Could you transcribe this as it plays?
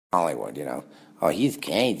Hollywood, Oh, he's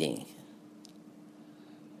crazy.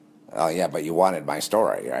 Oh, yeah, but you wanted my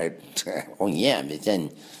story, right? Oh, yeah, but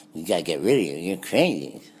then you got to get rid of you. You're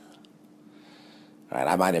crazy. Right,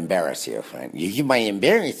 I might embarrass you. Right? You might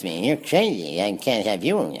embarrass me. You're crazy. I can't have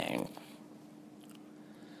you in there.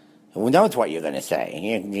 Who knows what you're going to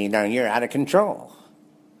say? You're out of control.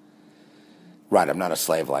 Right, I'm not a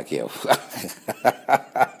slave like you.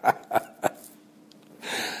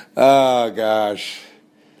 Oh, gosh.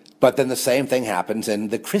 But then the same thing happens in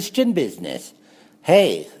the Christian business.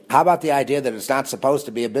 Hey, how about the idea that it's not supposed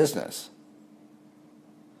to be a business?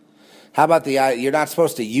 How about you're not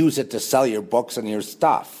supposed to use it to sell your books and your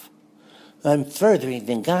stuff? I'm furthering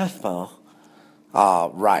the gospel.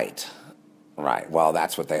 Right. Well,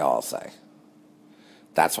 that's what they all say.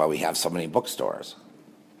 That's why we have so many bookstores.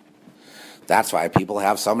 That's why people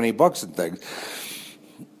have so many books and things.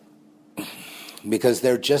 Because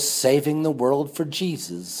they're just saving the world for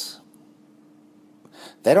Jesus.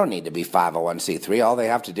 They don't need to be 501c3. All they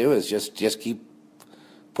have to do is just keep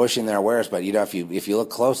pushing their wares. But if you look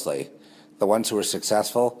closely, the ones who are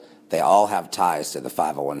successful, they all have ties to the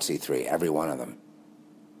 501c3. Every one of them.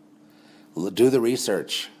 Do the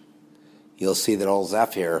research. You'll see that old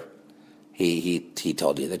Zeph here, he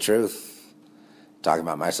told you the truth. Talking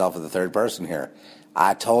about myself in the third person here.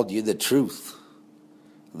 I told you the truth.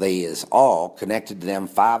 They is all connected to them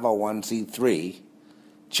 501c3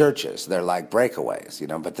 churches. They're like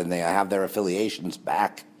breakaways, but then they have their affiliations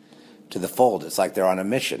back to the fold. It's like they're on a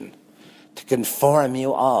mission to conform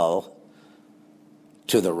you all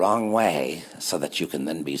to the wrong way so that you can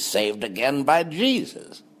then be saved again by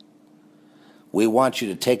Jesus. We want you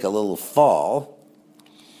to take a little fall,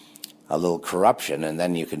 a little corruption, and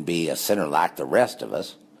then you can be a sinner like the rest of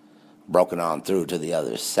us, broken on through to the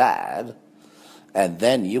other side. And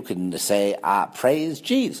then you can say, I praise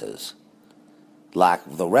Jesus, like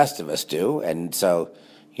the rest of us do. And so,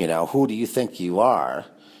 who do you think you are,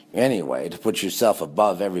 anyway, to put yourself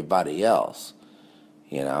above everybody else?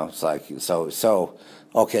 It's like,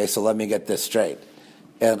 okay, so let me get this straight.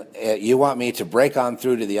 And you want me to break on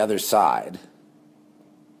through to the other side.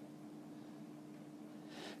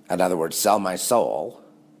 In other words, sell my soul,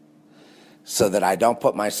 so that I don't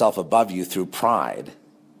put myself above you through pride,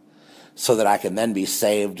 so that I can then be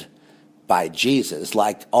saved by Jesus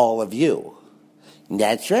like all of you.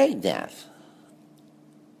 That's right, Zeph.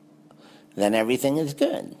 Then everything is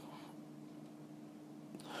good.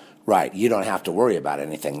 Right, you don't have to worry about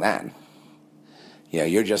anything then.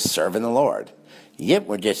 You're just serving the Lord. Yep,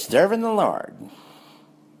 we're just serving the Lord.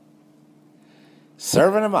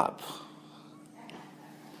 Serving him up.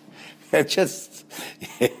 It just...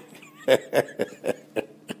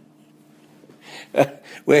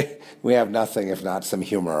 We have nothing if not some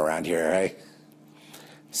humor around here, right?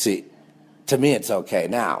 See, to me it's okay.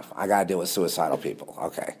 Now, I got to deal with suicidal people.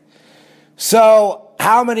 Okay. So,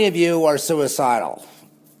 how many of you are suicidal?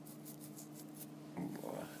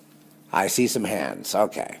 I see some hands.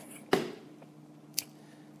 Okay.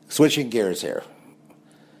 Switching gears here.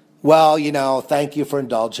 Well, thank you for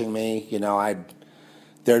indulging me.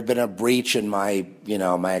 There had been a breach in my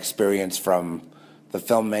experience from the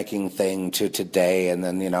filmmaking thing to today, and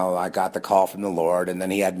then, I got the call from the Lord, and then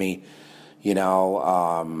he had me, he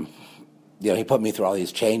put me through all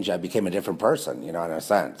these changes. I became a different person, in a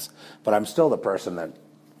sense. But I'm still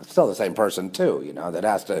the same person too, that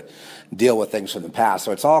has to deal with things from the past.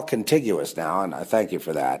 So it's all contiguous now, and I thank you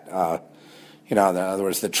for that. In other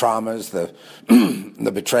words, the traumas,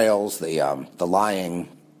 the betrayals, the lying,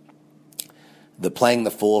 the playing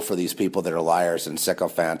the fool for these people that are liars and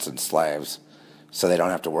sycophants and slaves, so they don't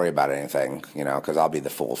have to worry about anything, because I'll be the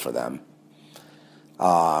fool for them.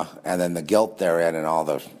 And then the guilt therein and all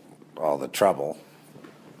the trouble.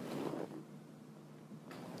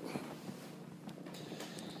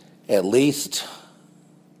 At least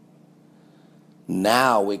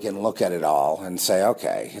now we can look at it all and say,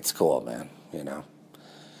 okay, it's cool, man.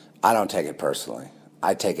 I don't take it personally.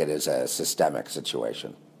 I take it as a systemic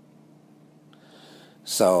situation.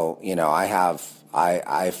 So,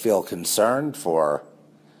 I feel concerned for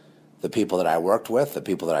the people that I worked with, the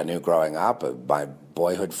people that I knew growing up, my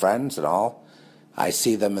boyhood friends and all. I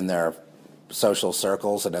see them in their social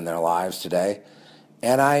circles and in their lives today.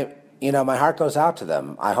 And my heart goes out to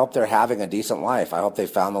them. I hope they're having a decent life. I hope they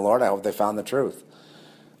found the Lord. I hope they found the truth.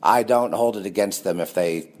 I don't hold it against them if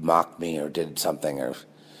they mocked me or did something or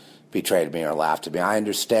betrayed me or laughed at me. I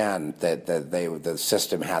understand that the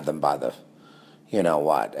system had them by the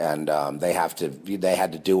and they had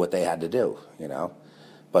to do what they had to do,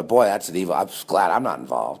 But boy, that's an evil. I'm just glad I'm not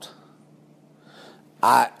involved.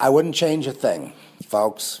 I wouldn't change a thing,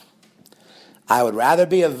 folks. I would rather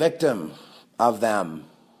be a victim of them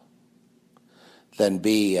than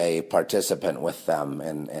be a participant with them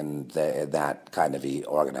in that kind of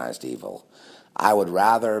organized evil. I would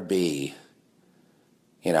rather be,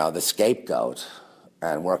 the scapegoat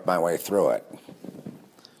and work my way through it,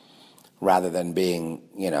 rather than being,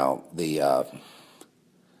 the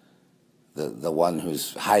one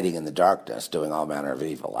who's hiding in the darkness, doing all manner of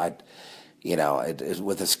evil.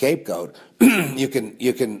 With a scapegoat, you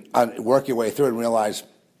can work your way through it and realize,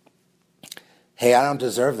 hey, I don't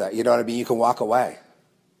deserve that. You know what I mean? You can walk away.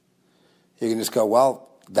 You can just go, well,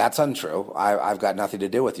 that's untrue. I've got nothing to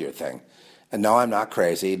do with your thing. And no, I'm not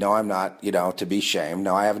crazy. No, I'm not, to be shamed.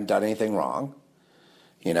 No, I haven't done anything wrong.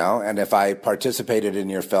 And if I participated in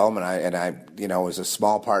your film and I was a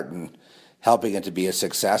small part in helping it to be a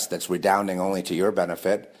success that's redounding only to your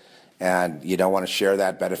benefit, and you don't want to share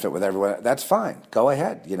that benefit with everyone, that's fine. Go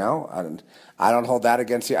ahead, I don't hold that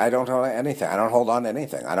against you. I don't hold anything. I don't hold on to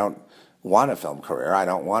anything. I don't want a film career. I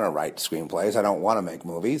don't want to write screenplays. I don't want to make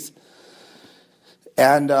movies.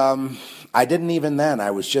 And I didn't even then. I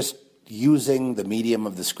was just using the medium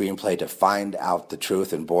of the screenplay to find out the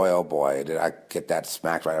truth, and boy, oh boy, did I get that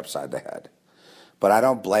smacked right upside the head. But I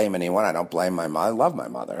don't blame anyone. I don't blame my mother. I love my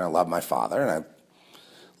mother, and I love my father, and I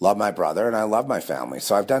love my brother, and I love my family.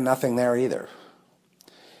 So I've done nothing there either.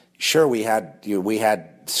 Sure, we had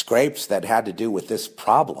scrapes that had to do with this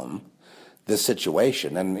problem, this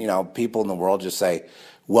situation, and people in the world just say,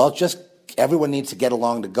 well, just everyone needs to get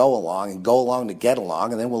along to go along, and go along to get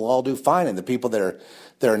along, and then we'll all do fine. And the people that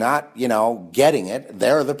are not getting it,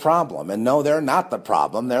 they're the problem. And no, they're not the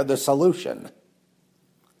problem. They're the solution.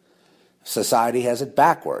 Society has it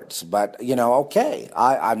backwards, but okay,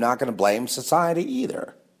 I'm not going to blame society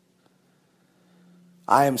either.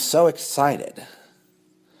 I am so excited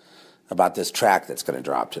about this track that's going to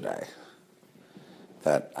drop today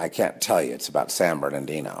that I can't tell you. It's about San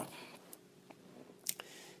Bernardino.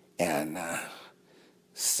 And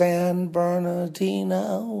San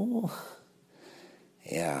Bernardino,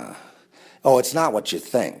 yeah. Oh, it's not what you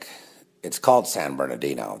think. It's called San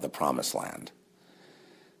Bernardino, the Promised Land.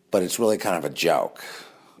 But it's really kind of a joke,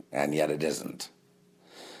 and yet it isn't.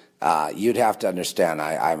 You'd have to understand,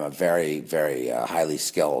 I'm a very, very highly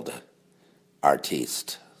skilled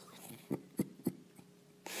artiste.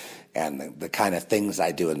 And the kind of things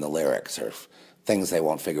I do in the lyrics are things they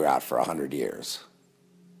won't figure out for 100 years.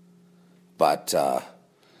 But,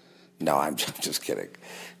 no, I'm just kidding.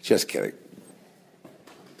 Just kidding.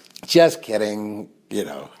 Just kidding,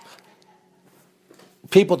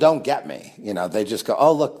 People don't get me. They just go,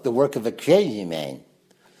 oh, look, the work of a crazy man.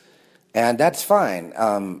 And that's fine.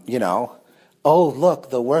 Oh, look,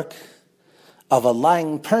 the work of a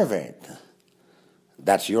lying pervert.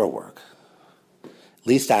 That's your work. At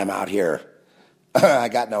least I'm out here. I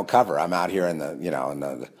got no cover. I'm out here in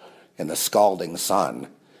the scalding sun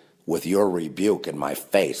with your rebuke in my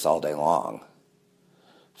face all day long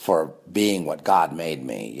for being what God made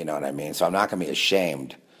me. You know what I mean? So I'm not going to be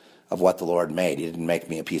ashamed of what the Lord made. He didn't make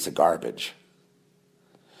me a piece of garbage.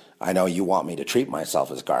 I know you want me to treat myself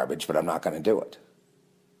as garbage, but I'm not going to do it.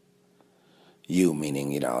 You,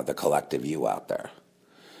 meaning, the collective you out there.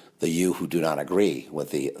 The you who do not agree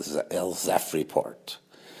with the Zeph report.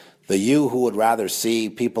 The you who would rather see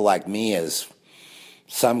people like me as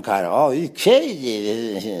some kind of, oh, he's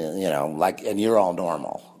crazy, and you're all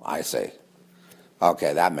normal, I say.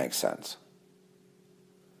 Okay, that makes sense.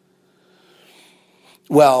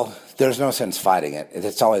 Well, there's no sense fighting it.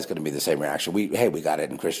 It's always going to be the same reaction. We got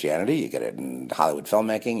it in Christianity. You get it in Hollywood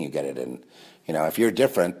filmmaking. You get it in, if you're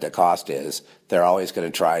different, the cost is they're always going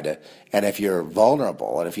to try to, and if you're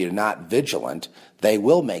vulnerable and if you're not vigilant, they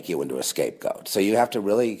will make you into a scapegoat. So you have to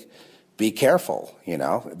really be careful,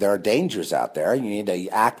 There are dangers out there, and you need to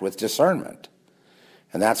act with discernment.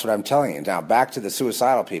 And that's what I'm telling you. Now, back to the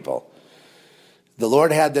suicidal people. The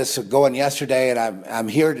Lord had this going yesterday, and I'm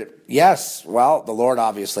here to, yes, well, the Lord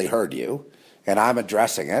obviously heard you, and I'm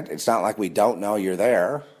addressing it. It's not like we don't know you're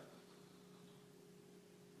there.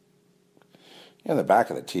 The back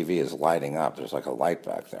of the TV is lighting up. There's like a light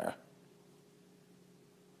back there.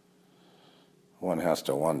 One has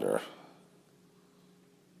to wonder.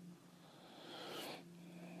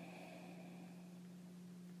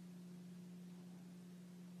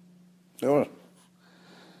 Oh,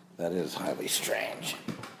 that is highly strange.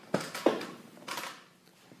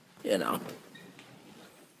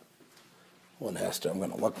 One has to, I'm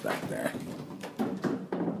going to look back there.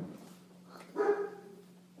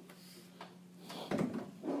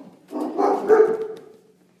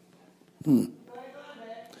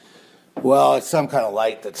 Well, it's some kind of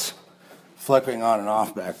light that's flickering on and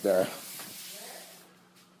off back there.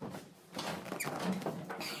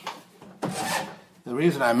 The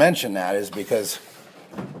reason I mention that is because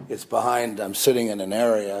it's behind, I'm sitting in an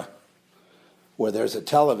area where there's a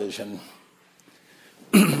television,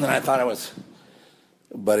 and I thought it was,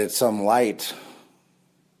 but it's some light,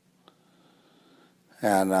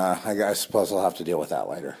 and I suppose I'll have to deal with that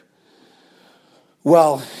later.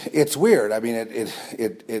 Well, it's weird. I mean,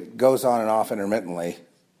 it goes on and off intermittently,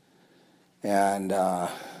 and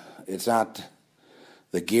it's not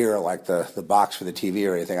the gear like the box for the TV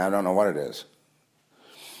or anything. I don't know what it is.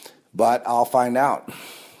 But I'll find out.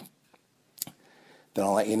 Then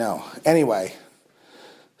I'll let you know. Anyway,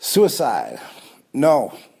 suicide.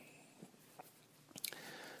 No.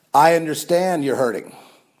 I understand you're hurting.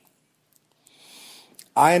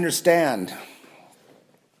 I understand.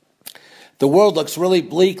 The world looks really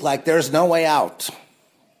bleak, like there's no way out.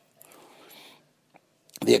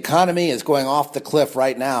 The economy is going off the cliff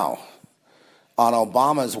right now on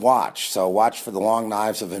Obama's watch. So watch for the long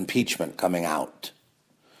knives of impeachment coming out.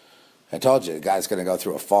 I told you, the guy's going to go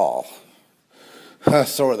through a fall.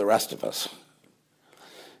 So are the rest of us.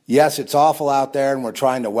 Yes, it's awful out there, and we're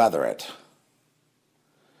trying to weather it.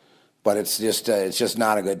 But it's just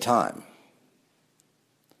not a good time.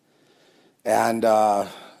 And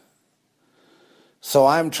so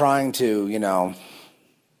I'm trying to,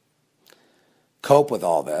 cope with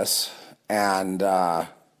all this, and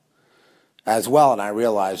as well. And I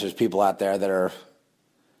realize there's people out there that are,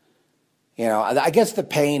 I guess the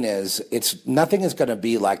pain is nothing is going to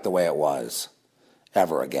be like the way it was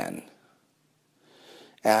ever again.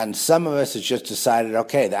 And some of us has just decided,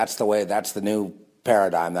 okay, that's the new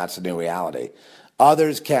paradigm, that's the new reality.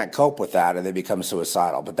 Others can't cope with that and they become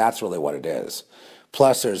suicidal, but that's really what it is.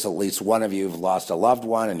 Plus, there's at least one of you who've lost a loved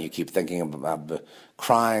one, and you keep thinking about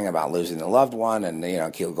crying about losing the loved one, and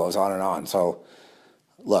it goes on and on. So,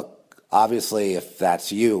 look, obviously, if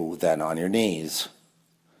that's you, then on your knees,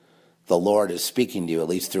 the Lord is speaking to you, at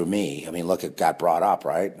least through me. I mean, look, it got brought up,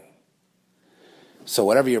 right? So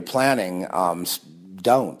whatever you're planning,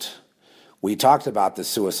 don't. We talked about the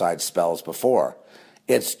suicide spells before.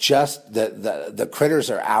 It's just the critters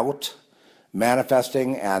are out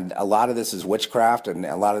manifesting, and a lot of this is witchcraft, and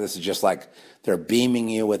a lot of this is just like they're beaming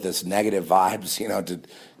you with this negative vibes,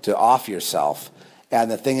 to off yourself.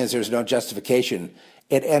 And the thing is, there's no justification.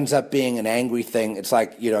 It ends up being an angry thing. It's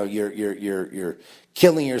like you're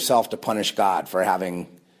killing yourself to punish God for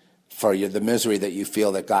the misery that you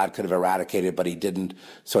feel that God could have eradicated, but He didn't.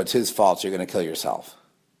 So it's His fault. So you're going to kill yourself.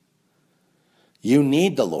 You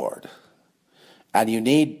need the Lord, and you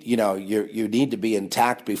need you need to be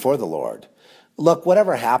intact before the Lord. Look,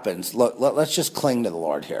 whatever happens, let's just cling to the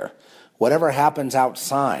Lord here. Whatever happens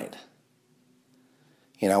outside,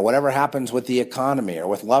 whatever happens with the economy or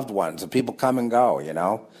with loved ones, and people come and go,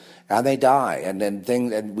 and they die,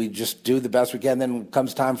 and we just do the best we can. Then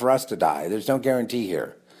comes time for us to die. There's no guarantee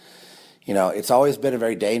here. It's always been a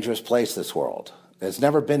very dangerous place, this world. It's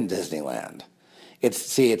never been Disneyland.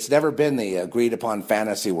 It's never been the agreed upon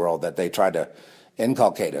fantasy world that they tried to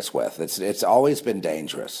inculcate us with. It's always been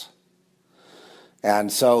dangerous.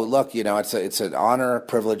 And so, look, it's an honor, a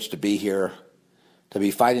privilege to be here, to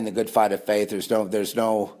be fighting the good fight of faith. There's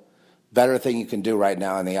no better thing you can do right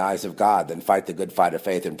now in the eyes of God than fight the good fight of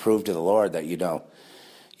faith and prove to the Lord that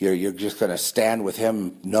you're just going to stand with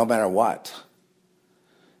Him no matter what.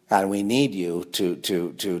 And we need you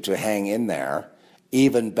to hang in there.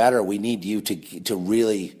 Even better, we need you to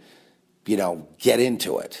really, get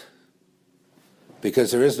into it.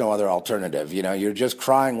 Because there is no other alternative. You're just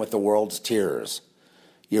crying with the world's tears.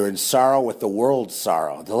 You're in sorrow with the world's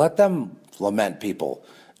sorrow. To let them lament people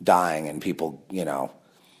dying and people, the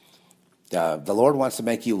Lord wants to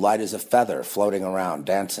make you light as a feather, floating around,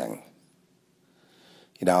 dancing.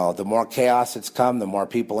 The more chaos it's come, the more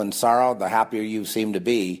people in sorrow, the happier you seem to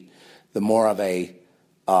be, the more of a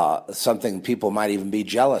something people might even be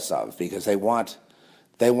jealous of, because they want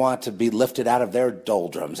to be lifted out of their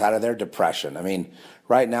doldrums, out of their depression. I mean,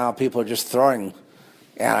 right now people are just throwing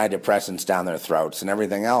antidepressants down their throats and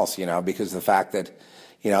everything else, because of the fact that,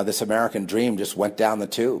 this American dream just went down the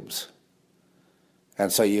tubes.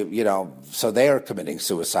 And so so they are committing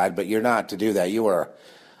suicide, but you're not to do that. You are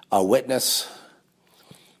a witness.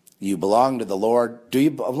 You belong to the Lord.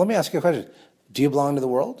 Let me ask you a question. Do you belong to the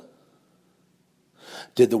world?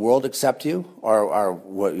 Did the world accept you, or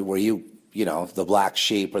were you, the black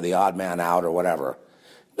sheep or the odd man out or whatever?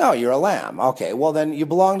 No, you're a lamb. Okay, well then you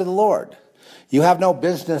belong to the Lord. You have no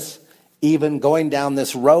business even going down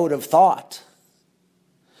this road of thought.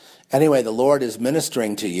 Anyway, the Lord is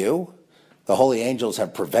ministering to you. The holy angels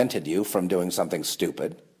have prevented you from doing something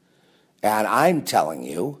stupid. And I'm telling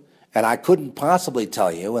you, and I couldn't possibly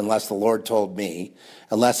tell you unless the Lord told me,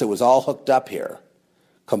 unless it was all hooked up here.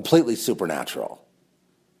 completely supernatural.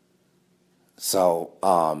 So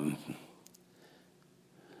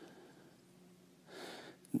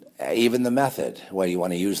even the method, where you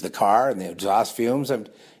want to use the car and the exhaust fumes, I'm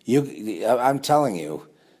telling you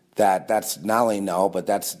that that's not only no, but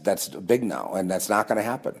that's a big no, and that's not going to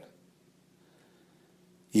happen.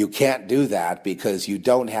 You can't do that because you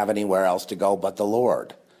don't have anywhere else to go but the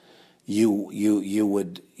Lord. That's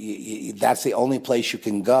the only place you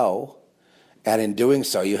can go, and in doing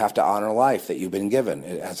so, you have to honor life that you've been given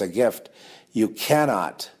as a gift. You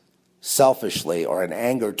cannot selfishly or in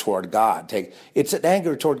anger toward God it's an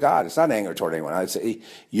anger toward God. It's not anger toward anyone.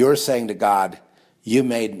 You're saying to God, you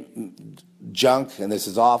made junk and this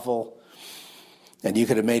is awful, and you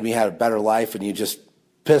could have made me have a better life, and you just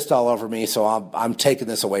pissed all over me, so I'm taking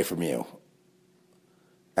this away from you.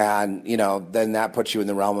 And, then that puts you in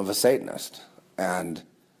the realm of a Satanist. And,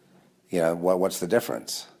 what's the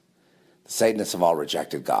difference? The Satanists have all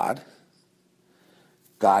rejected God.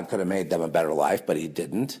 God could have made them a better life, but he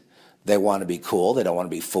didn't. They want to be cool. They don't want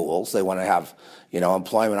to be fools. They want to have,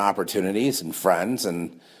 employment opportunities and friends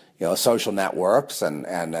and, social networks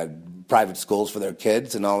and private schools for their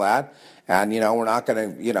kids and all that. And, we're not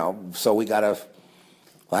going to, so we got to,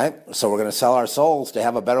 right? So we're going to sell our souls to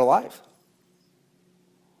have a better life.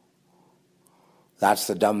 That's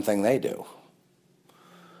the dumb thing they do.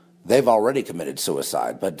 They've already committed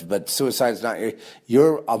suicide, but suicide's not,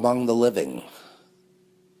 you're among the living.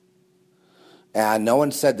 And no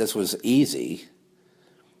one said this was easy.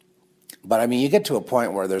 But, you get to a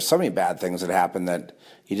point where there's so many bad things that happen that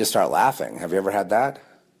you just start laughing. Have you ever had that?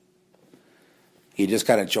 You just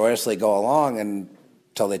kind of joyously go along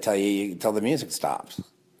until they tell you, until the music stops.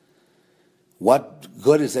 What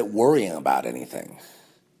good is it worrying about anything?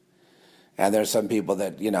 And there's some people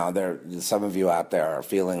that, some of you out there are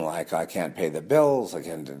feeling like, I can't pay the bills, I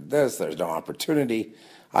can't do this, there's no opportunity,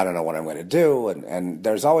 I don't know what I'm going to do. And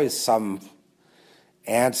there's always some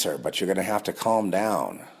answer, but you're going to have to calm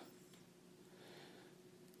down.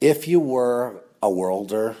 If you were a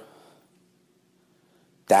worlder,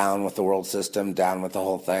 down with the world system, down with the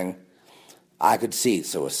whole thing, I could see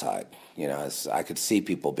suicide. I could see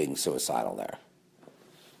people being suicidal there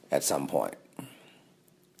at some point.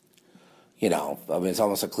 It's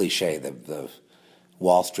almost a cliche, the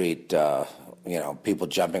Wall Street, people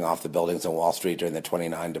jumping off the buildings on Wall Street during the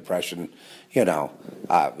 29 Depression.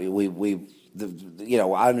 I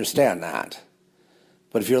understand that.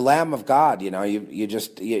 But if you're Lamb of God,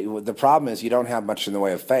 the problem is you don't have much in the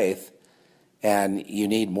way of faith, and you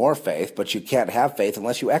need more faith, but you can't have faith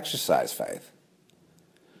unless you exercise faith.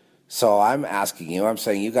 So I'm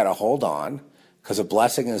saying you got to hold on, because a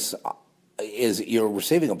blessing is you're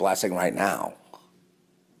receiving a blessing right now.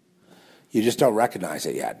 You just don't recognize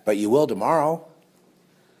it yet, but you will tomorrow.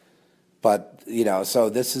 But so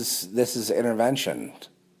this is intervention.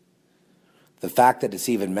 The fact that it's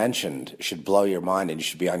even mentioned should blow your mind, and you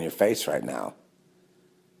should be on your face right now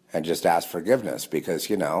and just ask forgiveness, because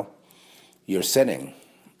you're sinning.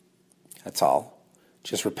 That's all.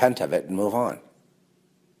 Just repent of it and move on.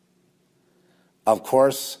 Of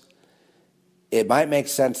course, it might make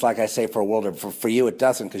sense, like I say, for a world, for you it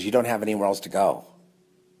doesn't, because you don't have anywhere else to go.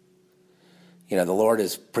 The Lord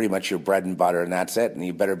is pretty much your bread and butter, and that's it. And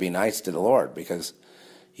you better be nice to the Lord, because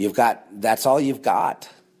that's all you've got.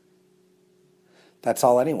 That's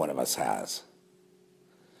all any one of us has.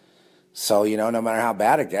 So, no matter how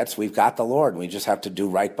bad it gets, we've got the Lord, and we just have to do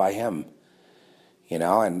right by him.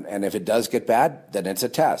 And if it does get bad, then it's a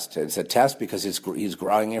test. It's a test because he's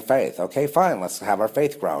growing your faith. Okay, fine, let's have our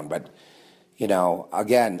faith grown. But,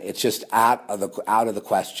 again, it's just out of the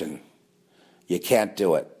question. You can't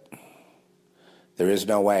do it. There is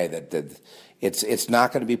no way that it's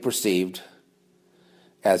not going to be perceived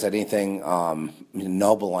as anything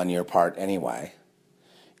noble on your part anyway.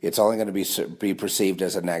 It's only going to be perceived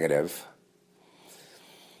as a negative.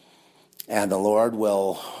 And the Lord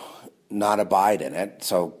will not abide in it.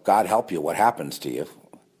 So God help you what happens to you.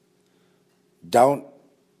 Don't,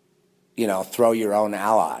 throw your own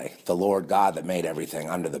ally, the Lord God that made everything,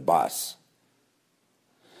 under the bus.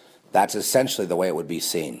 That's essentially the way it would be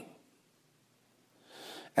seen.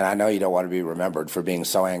 And I know you don't want to be remembered for being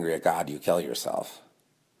so angry at God you kill yourself.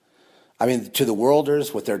 To the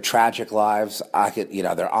worlders with their tragic lives,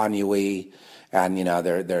 their ennui and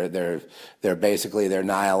their basically their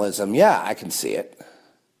nihilism. Yeah, I can see it.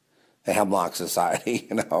 The Hemlock Society,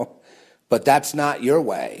 but that's not your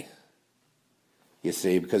way. You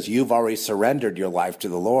see, because you've already surrendered your life to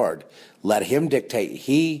the Lord. Let him dictate.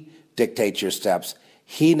 He dictates your steps.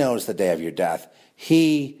 He knows the day of your death.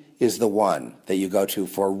 He is the one that you go to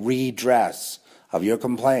for redress of your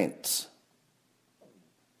complaints.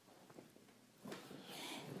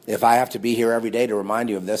 If I have to be here every day to remind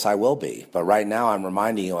you of this, I will be. But right now I'm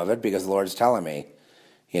reminding you of it because the Lord's telling me,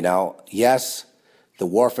 yes, the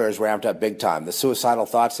warfare is ramped up big time. The suicidal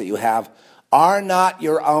thoughts that you have are not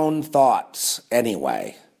your own thoughts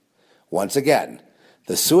anyway. Once again,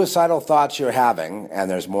 the suicidal thoughts you're having,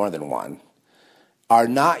 and there's more than one, are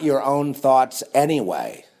not your own thoughts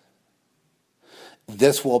anyway.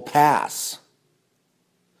 This will pass.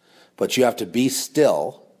 But you have to be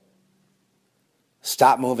still,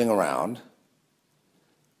 stop moving around,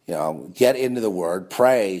 get into the Word,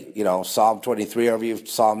 pray, Psalm 23 over you,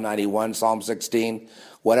 Psalm 91, Psalm 16,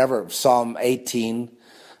 whatever, Psalm 18,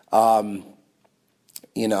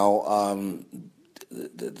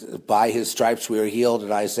 by His stripes we are healed,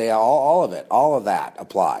 in Isaiah, all of it, all of that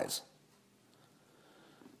applies.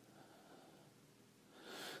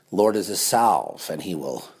 Lord is a salve, and He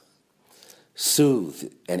will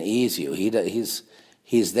soothe and ease you.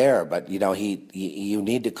 He's there, but you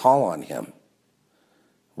need to call on Him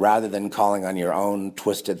rather than calling on your own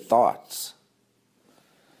twisted thoughts.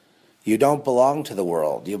 You don't belong to the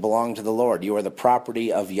world. You belong to the Lord. You are the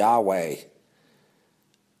property of Yahweh,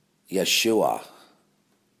 Yeshua.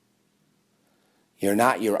 You're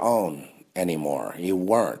not your own anymore. You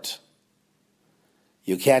weren't.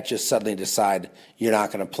 You can't just suddenly decide you're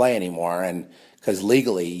not going to play anymore, and because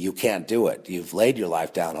legally you can't do it. You've laid your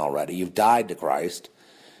life down already. You've died to Christ,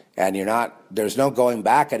 and there's no going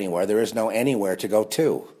back anywhere. There is no anywhere to go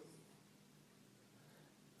to.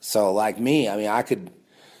 So like me, I could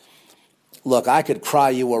cry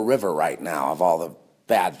you a river right now of all the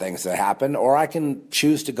bad things that happened, or I can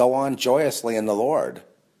choose to go on joyously in the Lord,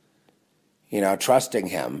 trusting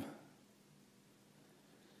Him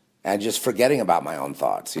and just forgetting about my own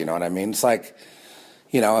thoughts. You know what I mean? It's like,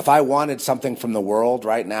 if I wanted something from the world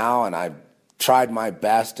right now and I tried my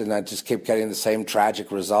best and I just kept getting the same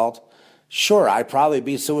tragic result, sure, I'd probably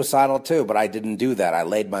be suicidal too, but I didn't do that. I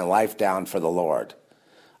laid my life down for the Lord.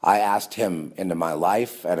 I asked Him into my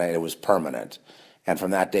life, and it was permanent. And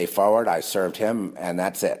from that day forward, I served Him, and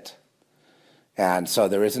that's it. And so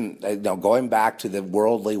there isn't, going back to the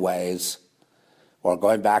worldly ways, or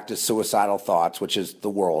going back to suicidal thoughts, which is the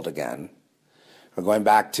world again, or going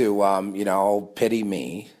back to, pity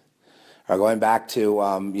me, or going back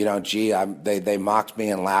to, they mocked me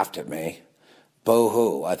and laughed at me.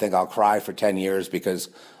 Boo-hoo. I think I'll cry for 10 years because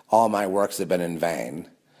all my works have been in vain.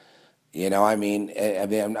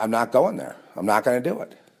 I'm not going there. I'm not going to do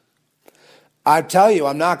it. I tell you,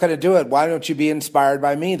 I'm not going to do it. Why don't you be inspired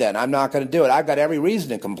by me then? I'm not going to do it. I've got every reason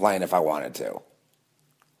to complain if I wanted to.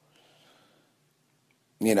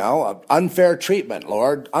 Unfair treatment,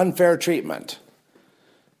 Lord, unfair treatment.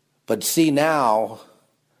 But see now,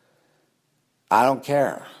 I don't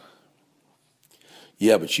care.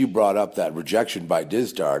 Yeah, but you brought up that rejection by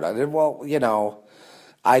Dizdart. I did, well,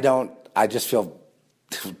 I just feel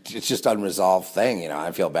it's just unresolved thing.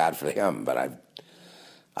 I feel bad for him, but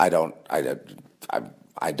I don't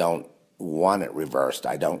want it reversed.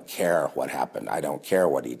 I don't care what happened. I don't care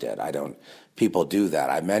what he did. People do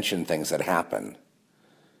that. I mentioned things that happen.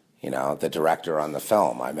 The director on the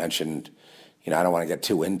film. I mentioned, I don't want to get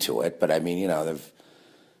too into it, but the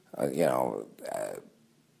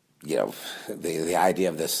idea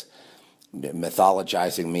of this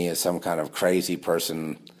mythologizing me as some kind of crazy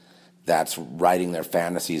person that's writing their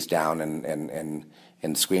fantasies down in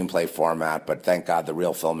screenplay format, but thank God the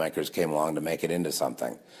real filmmakers came along to make it into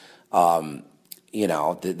something.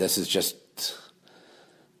 This is just,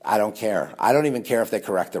 I don't care. I don't even care if they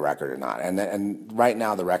correct the record or not. And right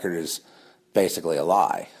now the record is basically a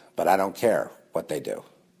lie, but I don't care what they do.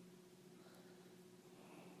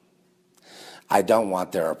 I don't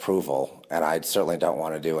want their approval, and I certainly don't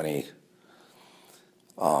want to do any.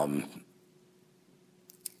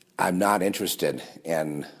 I'm not interested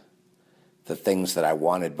in the things that I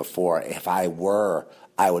wanted before. If I were,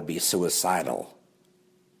 I would be suicidal.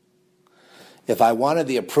 If I wanted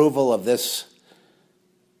the approval of this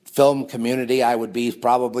film community, I would be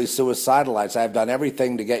probably suicidal. I'd say I've done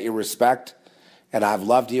everything to get your respect, and I've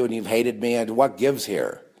loved you, and you've hated me, and what gives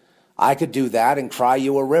here? I could do that and cry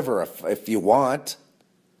you a river if you want.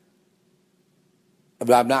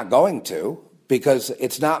 But I'm not going to, because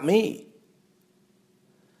it's not me.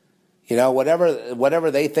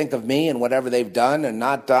 Whatever they think of me and whatever they've done and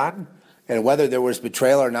not done, and whether there was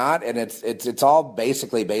betrayal or not, and it's all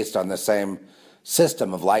basically based on the same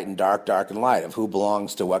system of light and dark, dark and light, of who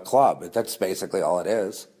belongs to what club. That's basically all it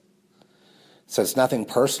is. So it's nothing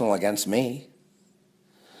personal against me.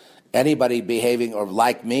 Anybody behaving or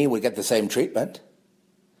like me would get the same treatment.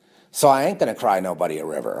 So I ain't going to cry nobody a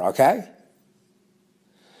river, okay?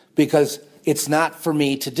 Because it's not for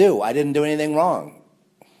me to do. I didn't do anything wrong.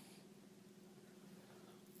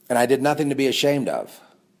 And I did nothing to be ashamed of.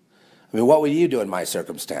 I mean, what would you do in my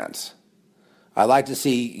circumstance? I'd like to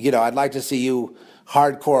see you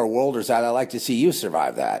hardcore worlders out. I'd like to see you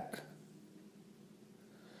survive that.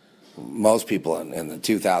 Most people in the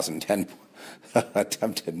 2010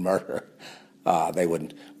 attempted murder, they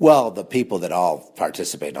wouldn't. Well, the people that all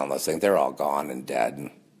participate in all those things, they're all gone and dead.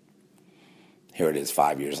 And here it is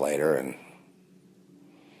 5 years later, and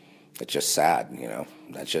it's just sad,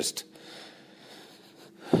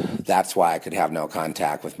 That's why I could have no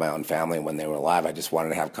contact with my own family when they were alive. I just wanted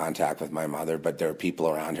to have contact with my mother, but there are people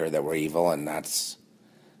around her that were evil, and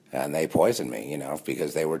they poisoned me,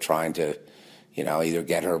 because they were trying to, either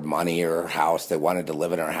get her money or her house. They wanted to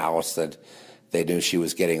live in her house. That they knew she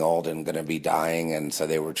was getting old and going to be dying, and so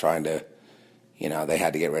they were trying to, they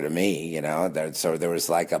had to get rid of me, So there was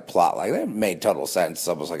like a plot, like it made total sense,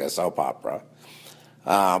 almost like a soap opera.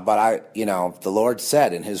 But the Lord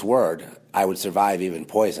said in His Word, I would survive even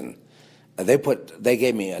poison. They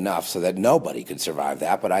gave me enough so that nobody could survive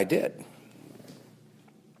that, but I did.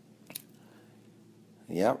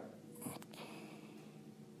 Yep.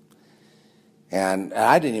 And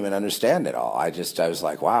I didn't even understand it all. I was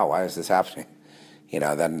like, wow, why is this happening?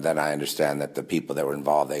 Then I understand that the people that were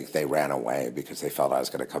involved, they ran away because they felt I was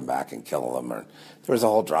going to come back and kill them. Or there was a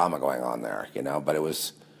whole drama going on there, but it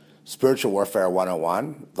was spiritual warfare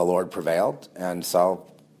 101. The Lord prevailed, and so,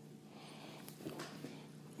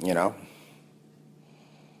 the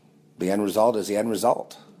end result is the end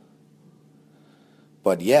result.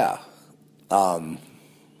 But yeah, the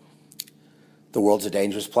world's a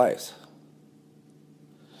dangerous place.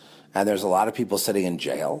 And there's a lot of people sitting in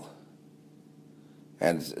jail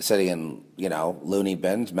and sitting in, loony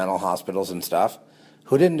bins, mental hospitals and stuff,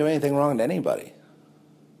 who didn't do anything wrong to anybody.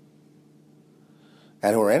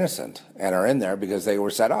 And who are innocent and are in there because they were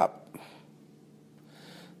set up.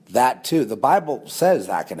 That too, the Bible says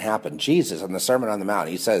that can happen. Jesus, in the Sermon on the Mount,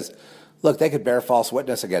 He says, look, they could bear false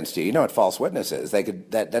witness against you. You know what false witness is?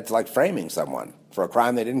 That's like framing someone for a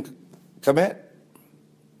crime they didn't commit.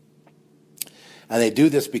 And they do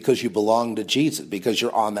this because you belong to Jesus, because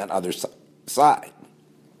you're on that other side.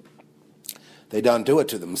 They don't do it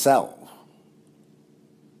to themselves.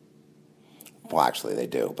 Well, actually they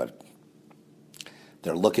do, but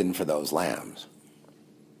they're looking for those lambs.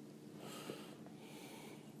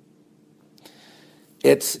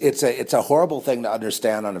 It's a horrible thing to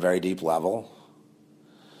understand on a very deep level.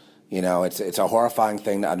 It's a horrifying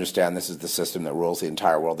thing to understand this is the system that rules the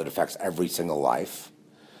entire world, that affects every single life.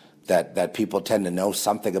 That people tend to know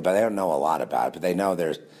something about. They don't know a lot about it, but they know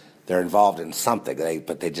they're involved in something.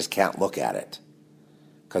 But they just can't look at it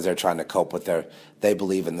because they're trying to cope with they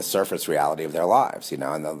believe in the surface reality of their lives,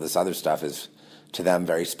 and this other stuff is, to them,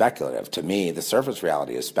 very speculative. To me, the surface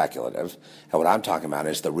reality is speculative, and what I'm talking about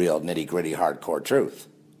is the real nitty-gritty hardcore truth.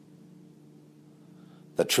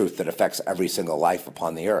 The truth that affects every single life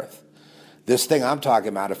upon the earth. This thing I'm talking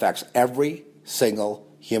about affects every single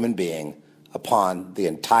human being upon the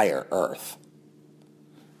entire earth.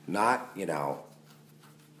 Not,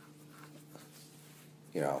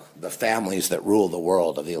 the families that rule the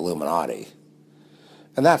world of the Illuminati.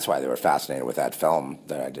 And that's why they were fascinated with that film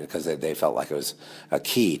that I did, because they felt like it was a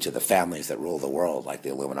key to the families that rule the world, like the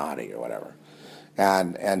Illuminati or whatever.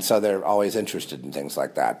 And so they're always interested in things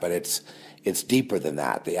like that. But it's deeper than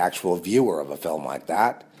that. The actual viewer of a film like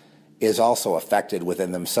that is also affected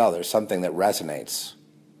within themselves. There's something that resonates.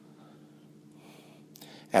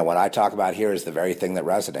 And what I talk about here is the very thing that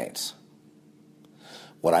resonates.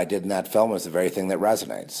 What I did in that film is the very thing that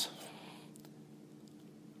resonates.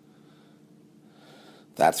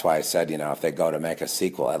 That's why I said, if they go to make a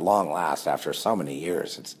sequel, at long last, after so many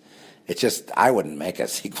years, it's just, I wouldn't make a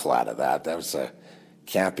sequel out of that. That was a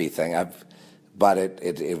campy thing. But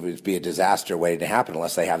it would be a disaster waiting to happen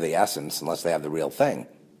unless they have the essence, unless they have the real thing.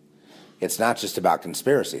 It's not just about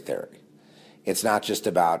conspiracy theory. It's not just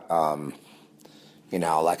about,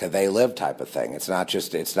 like a they live type of thing. It's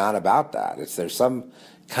not about that. There's some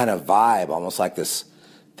kind of vibe, almost like this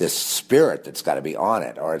spirit that's got to be on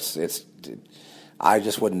it, or I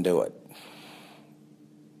just wouldn't do it.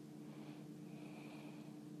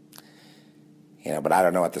 But I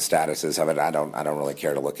don't know what the status is of it. I don't really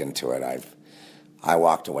care to look into it. I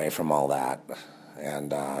walked away from all that,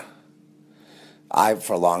 and I've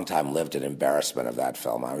for a long time lived in embarrassment of that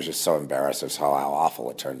film. I was just so embarrassed of how awful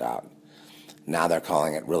it turned out. Now they're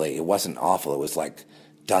calling it it wasn't awful. It was like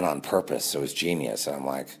done on purpose. It was genius. And I'm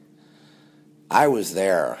like, I was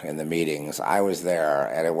there in the meetings. I was there,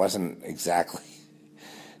 and it wasn't exactly.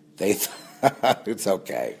 It's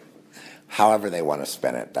okay. However they want to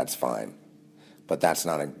spin it, that's fine. But that's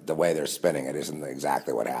not the way they're spinning it isn't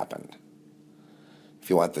exactly what happened. If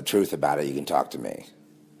you want the truth about it, you can talk to me.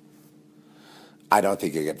 I don't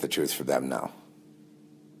think you get the truth from them now.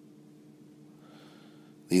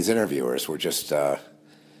 These interviewers were just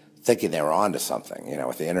thinking they were onto something,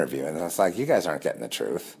 with the interview. And it's like, you guys aren't getting the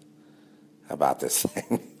truth about this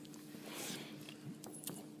thing.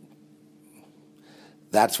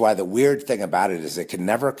 That's why the weird thing about it is it can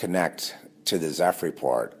never connect to the Zeph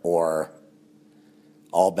report, or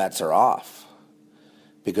all bets are off.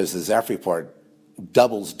 Because the Zeph report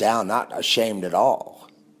doubles down, not ashamed at all,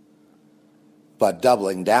 but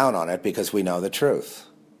doubling down on it because we know the truth.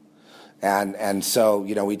 And so,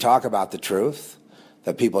 we talk about the truth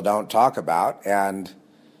that people don't talk about, and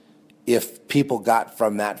if people got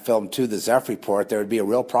from that film to the Zeph report, there would be a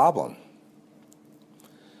real problem.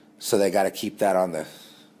 So they got to keep that on the,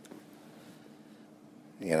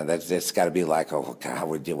 it's got to be like, oh, God, how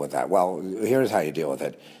would we deal with that? Well, here's how you deal with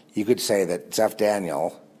it. You could say that Zeph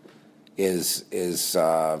Daniel is his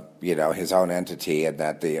own entity, and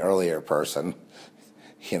that the earlier person,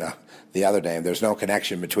 the other name, there's no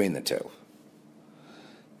connection between the two.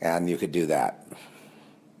 And you could do that.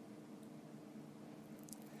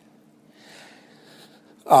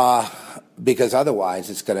 Because otherwise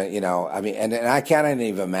it's going to, and I can't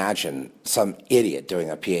even imagine some idiot doing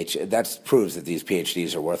a PhD. That proves that these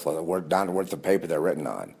PhDs are worthless, not worth the paper they're written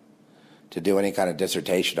on. To do any kind of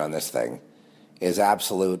dissertation on this thing is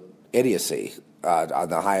absolute idiocy on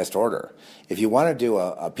the highest order. If you want to do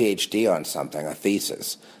a PhD on something, a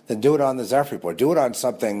thesis, then do it on the Zeph report. Do it on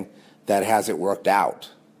something that has it worked out.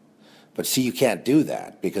 But see, you can't do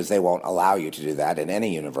that because they won't allow you to do that in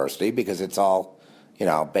any university, because it's all,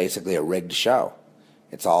 basically a rigged show.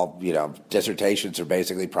 It's all, dissertations are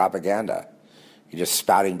basically propaganda. You're just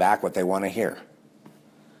spouting back what they want to hear.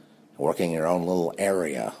 Working in your own little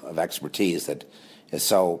area of expertise that is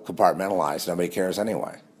so compartmentalized, nobody cares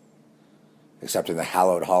anyway. Except in the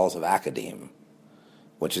hallowed halls of academe,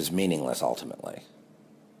 which is meaningless ultimately.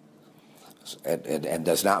 And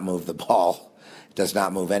does not move the ball, does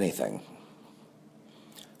not move anything.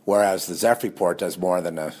 Whereas the Zeph report does more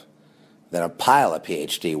than a pile of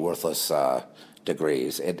PhD worthless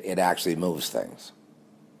degrees. It actually moves things.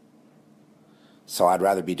 So I'd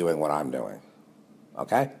rather be doing what I'm doing.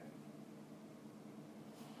 Okay?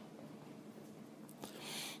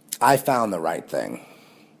 I found the right thing.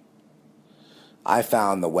 I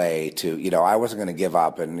found the way to, I wasn't going to give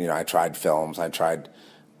up, and, I tried films, I tried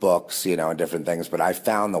books, and different things, but I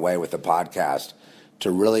found the way with the podcast to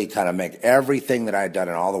really kind of make everything that I had done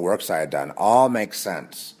and all the works I had done all make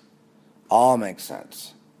sense. All make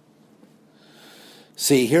sense.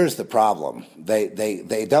 See, here's the problem.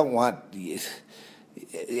 They don't want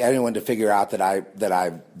anyone to figure out that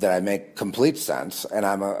I make complete sense, and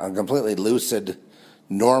I'm a completely lucid,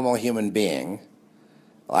 normal human being.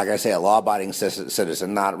 Like I say, a law-abiding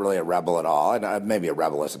citizen, not really a rebel at all, and maybe a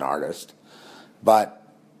rebel as an artist. But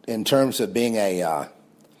in terms of being a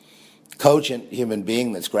cogent human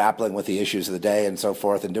being that's grappling with the issues of the day and so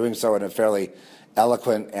forth, and doing so in a fairly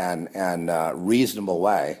eloquent and reasonable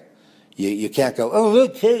way, you can't go, oh,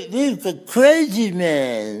 look, he's a crazy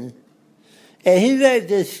man. And he like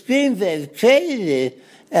to scream that crazy.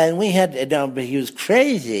 And we had to, but he was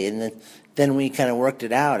crazy. And then we kind of worked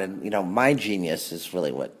it out. And, my genius is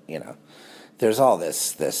really what, there's all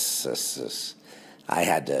this. I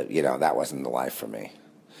had to, that wasn't the life for me.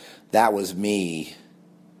 That was me,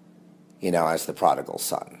 as the prodigal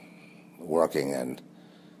son, working in,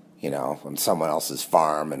 on someone else's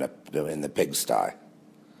farm in the pigsty,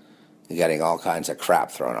 getting all kinds of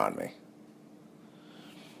crap thrown on me.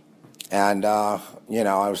 And, I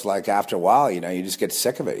was like, after a while, you just get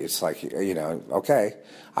sick of it. It's like, okay,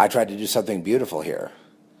 I tried to do something beautiful here.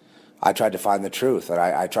 I tried to find the truth, and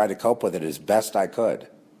I tried to cope with it as best I could.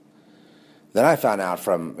 Then I found out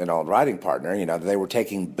from an old writing partner, that they were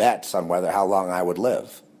taking bets on how long I would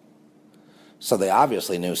live. So they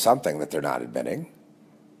obviously knew something that they're not admitting.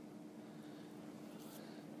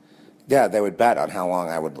 Yeah, they would bet on how long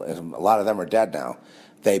I would live. A lot of them are dead now.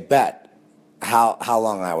 They bet how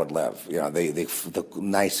long I would live. The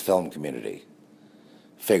nice film community,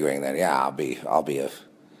 figuring that I'll be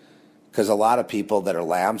because a lot of people that are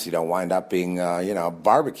lambs, wind up being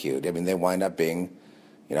barbecued. I mean, they wind up being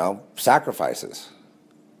sacrifices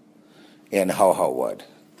in ho-ho wood.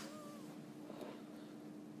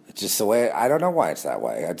 It's just the way. I don't know why it's that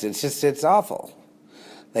way. It's awful.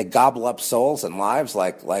 They gobble up souls and lives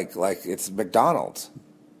like it's McDonald's.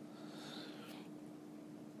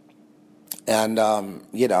 And,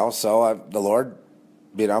 so the Lord,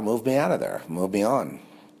 moved me out of there, moved me on.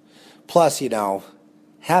 Plus,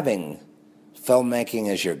 having filmmaking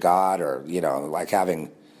as your God, or, like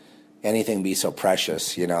having, anything be so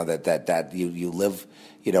precious, that you live,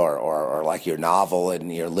 or like your novel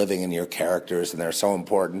and you're living in your characters and they're so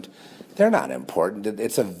important. They're not important.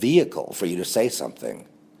 It's a vehicle for you to say something.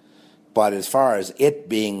 But as far as it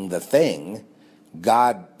being the thing,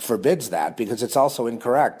 God forbids that because it's also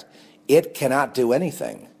incorrect. It cannot do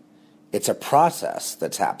anything. It's a process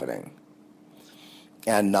that's happening.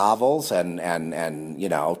 And novels and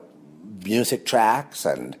music tracks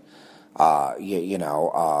and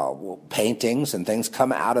paintings and things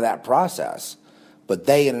come out of that process. But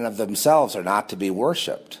they in and of themselves are not to be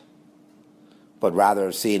worshipped, but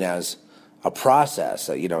rather seen as a process,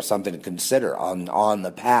 something to consider on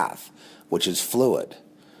the path, which is fluid,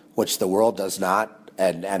 which the world does not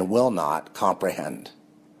and will not comprehend,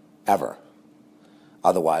 ever.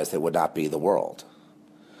 Otherwise, it would not be the world.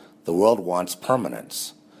 The world wants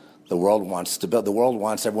permanence. The world wants stability. The world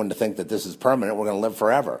wants everyone to think that this is permanent. We're going to live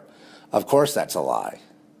forever. Of course, that's a lie.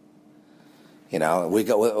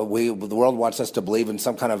 The world wants us to believe in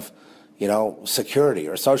some kind of, security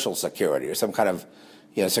or social security or some kind of,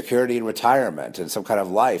 security in retirement and some kind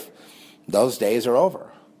of life. Those days are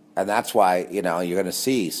over. And that's why, you're going to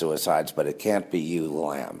see suicides, but it can't be you, the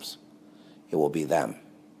lambs. It will be them.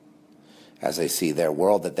 As they see their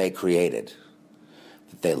world that they created,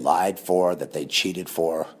 that they lied for, that they cheated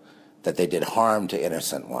for, that they did harm to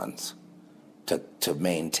innocent ones to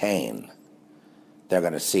maintain. They're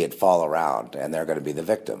going to see it fall around, and they're going to be the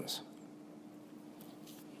victims.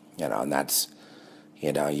 And that's,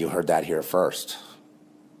 you heard that here first.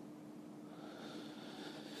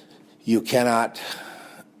 You cannot,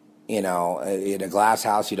 in a glass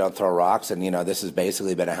house, you don't throw rocks, and, this has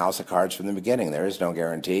basically been a house of cards from the beginning. There is no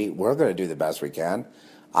guarantee. We're going to do the best we can.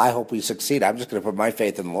 I hope we succeed. I'm just going to put my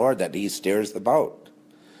faith in the Lord that he steers the boat.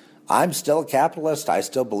 I'm still a capitalist. I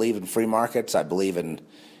still believe in free markets. I believe in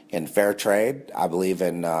fair trade. I believe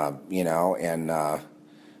in, there's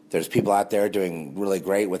people out there doing really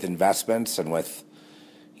great with investments and with,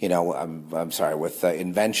 with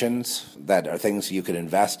inventions that are things you can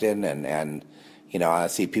invest in. And I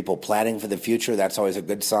see people planning for the future. That's always a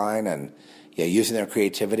good sign. And using their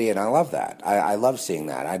creativity. And I love that. I love seeing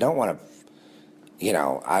that. I don't want to,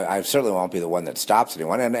 I certainly won't be the one that stops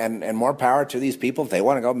anyone. And more power to these people. If they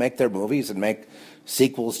want to go make their movies and make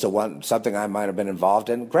sequels to something I might have been involved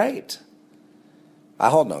in, great. I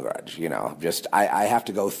hold no grudge, I have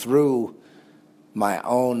to go through my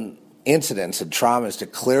own incidents and traumas to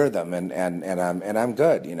clear them, and I'm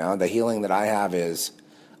good, The healing that I have is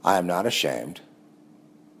I am not ashamed.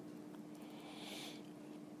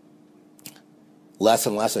 Less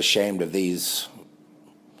and less ashamed of these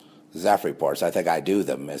Zeph reports. I think I do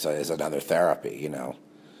them as another therapy,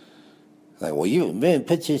 Like, well, you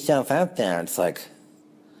put yourself out there. It's like,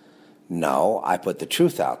 no, I put the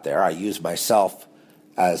truth out there. I use myself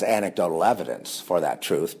as anecdotal evidence for that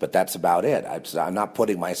truth, but that's about it. I'm not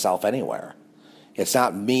putting myself anywhere. It's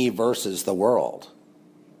not me versus the world.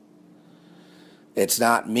 It's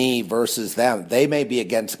not me versus them. They may be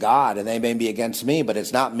against God and they may be against me, but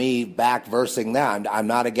it's not me back versing them. I'm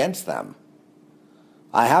not against them.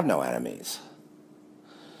 I have no enemies.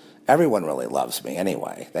 Everyone really loves me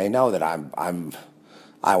anyway. They know that I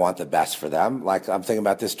want the best for them. Like I'm thinking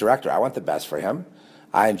about this director. I want the best for him.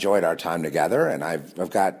 I enjoyed our time together, and I've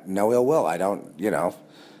got no ill will. I don't,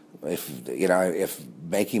 if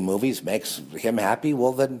making movies makes him happy,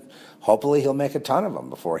 well then hopefully he'll make a ton of them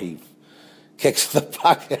before he kicks the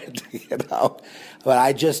bucket, But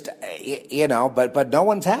I just, but no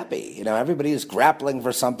one's happy. Everybody is grappling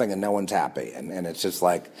for something and no one's happy. And it's just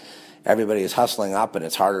like everybody is hustling up and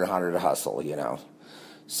it's harder and harder to hustle,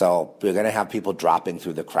 So we're going to have people dropping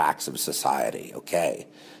through the cracks of society, okay?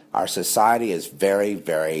 Our society is very,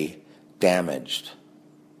 very damaged.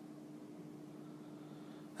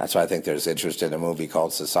 That's why I think there's interest in a movie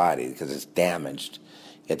called Society, because it's damaged.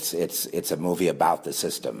 It's a movie about the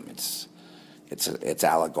system. It's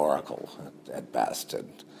allegorical at best,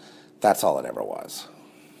 and that's all it ever was.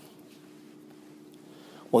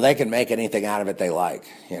 Well, they can make anything out of it they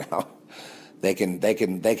like, They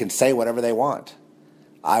can say whatever they want.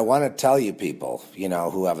 I want to tell you people,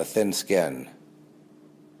 who have a thin skin,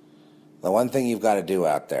 the one thing you've got to do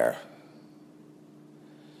out there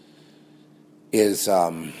is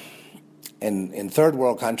in third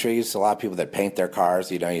world countries, a lot of people that paint their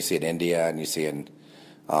cars, you see in India and you see in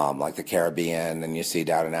like the Caribbean, and you see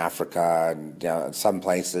down in Africa and some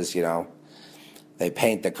places, they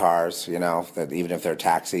paint the cars, that even if they're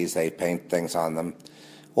taxis, they paint things on them.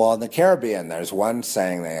 Well, in the Caribbean, there's one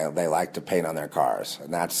saying they like to paint on their cars,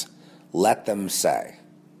 and that's let them say,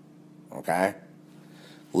 okay?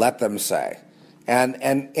 Let them say. And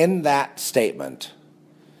in that statement,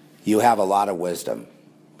 you have a lot of wisdom.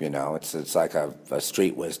 It's like a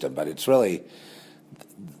street wisdom, but it's really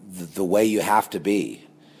the way you have to be.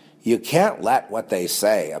 You can't let what they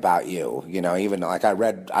say about you, even like I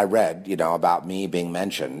read, about me being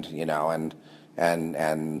mentioned,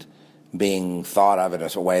 and being thought of in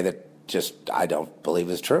a way that just I don't believe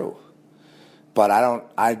is true. But I'm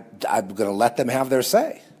going to let them have their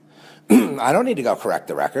say. I don't need to go correct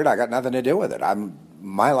the record. I got nothing to do with it.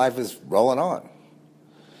 My life is rolling on.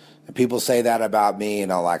 And people say that about me,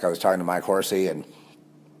 like I was talking to Mike Horsey, and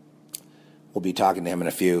we'll be talking to him in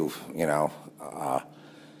a few,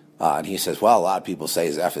 and he says, well, a lot of people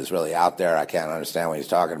say Zeph is really out there. I can't understand what he's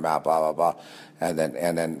talking about, blah, blah, blah. And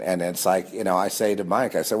then it's like, I say to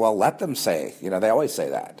Mike, I said, well, let them say, they always say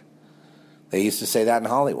that. They used to say that in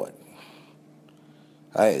Hollywood.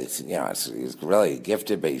 It's really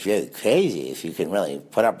gifted, but he's really crazy if you can really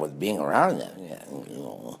put up with being around them.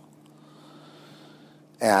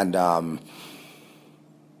 And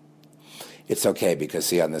it's okay because,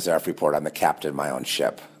 see, on the Zeph Report, I'm the captain of my own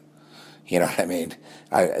ship. You know what I mean?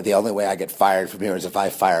 The only way I get fired from here is if I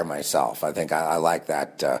fire myself. I think I like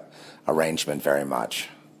that arrangement very much.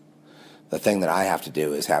 The thing that I have to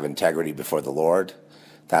do is have integrity before the Lord.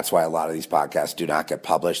 That's why a lot of these podcasts do not get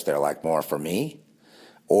published. They're like more for me.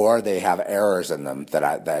 Or they have errors in them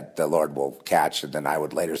that the Lord will catch, and then I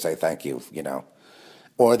would later say thank you,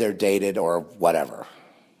 Or they're dated or whatever.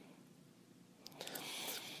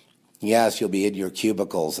 Yes, you'll be in your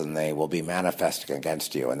cubicles, and they will be manifesting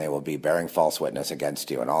against you, and they will be bearing false witness against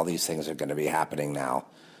you, and all these things are going to be happening now,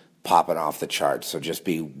 popping off the charts. So just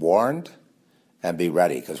be warned and be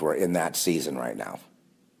ready, because we're in that season right now.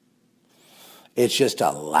 It's just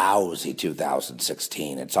a lousy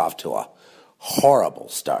 2016. It's off to a horrible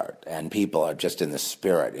start, and people are just in the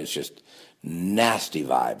spirit. It's just nasty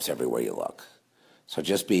vibes everywhere you look. So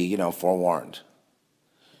just be, forewarned.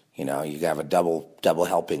 You have a double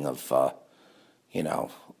helping of,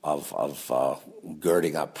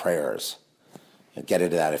 girding up prayers. Get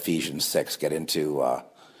into that Ephesians 6. Get into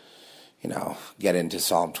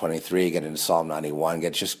Psalm 23. Get into Psalm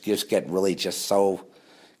 91. Just get really just so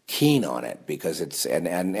keen on it, because it's and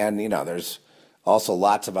there's also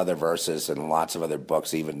lots of other verses and lots of other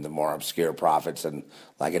books, even the more obscure prophets, and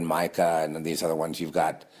like in Micah and these other ones, you've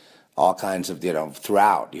got all kinds of,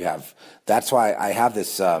 throughout. You have, that's why I have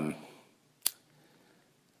this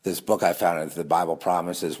this book I found, The Bible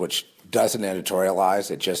Promises, which doesn't editorialize.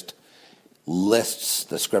 It just lists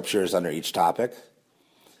the scriptures under each topic.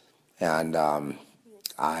 And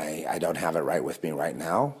I don't have it right with me right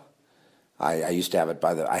now. I used to have it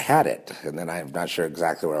I had it, and then I'm not sure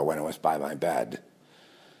exactly where it went. It was by my bed.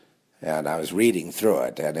 And I was reading through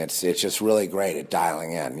it, and it's just really great at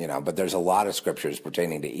dialing in, but there's a lot of scriptures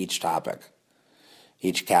pertaining to each topic,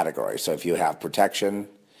 each category. So if you have protection,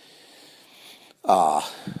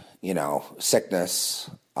 sickness,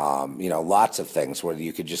 lots of things where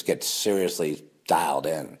you could just get seriously dialed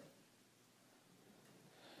in.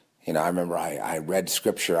 I remember I read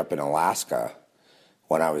scripture up in Alaska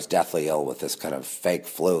when I was deathly ill with this kind of fake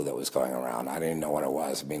flu that was going around. I didn't even know what it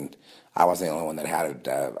was. I mean, I wasn't the only one that had it.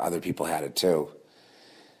 Other people had it too.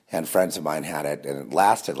 And friends of mine had it, and it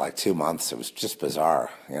lasted like 2 months. It was just bizarre,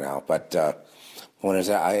 But when it was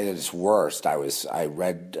at its worst, I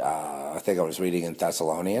think I was reading in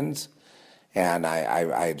Thessalonians, and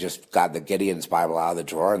I just got the Gideon's Bible out of the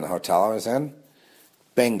drawer in the hotel I was in.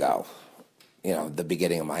 Bingo. The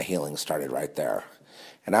beginning of my healing started right there.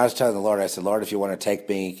 And I was telling the Lord, I said, Lord, if you want to take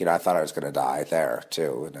me, I thought I was going to die there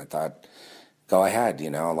too. And I thought, go ahead.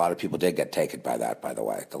 A lot of people did get taken by that, by the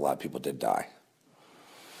way. A lot of people did die.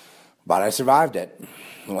 But I survived it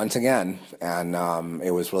once again. And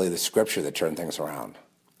it was really the scripture that turned things around.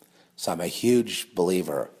 So I'm a huge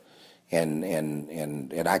believer in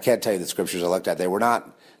and I can't tell you the scriptures I looked at. They were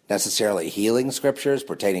not necessarily healing scriptures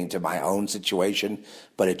pertaining to my own situation,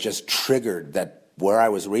 but it just triggered that where I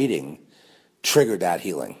was reading triggered that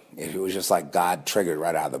healing. It was just like God triggered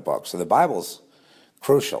right out of the book. So the Bible's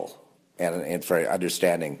crucial and for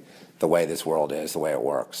understanding the way this world is, the way it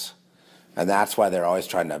works. And that's why they're always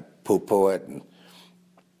trying to poo-poo it and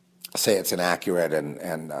say it's inaccurate and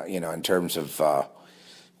in terms of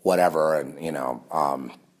whatever,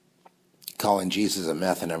 and, calling Jesus a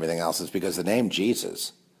myth and everything else, is because the name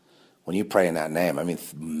Jesus, when you pray in that name,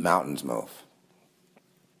 mountains move.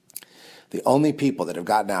 The only people that have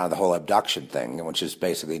gotten out of the whole abduction thing, which is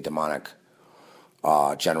basically demonic,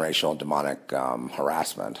 generational demonic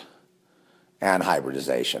harassment and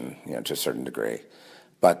hybridization, to a certain degree.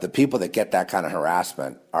 But the people that get that kind of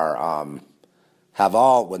harassment are have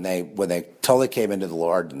all, when they totally came into the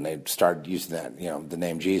Lord and they started using that, the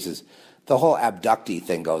name Jesus, the whole abductee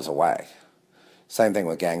thing goes away. Same thing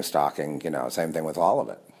with gang stalking, same thing with all of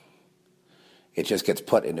it. It just gets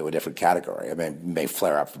put into a different category. I mean, it may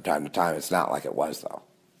flare up from time to time. It's not like it was, though.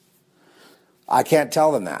 I can't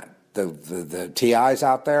tell them that. The TIs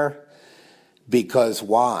out there, because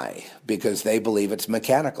why? Because they believe it's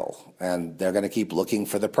mechanical, and they're going to keep looking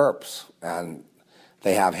for the perps. And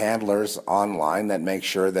they have handlers online that make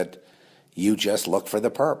sure that you just look for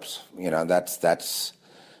the perps. That's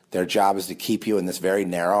their job, is to keep you in this very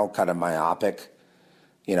narrow, kind of myopic,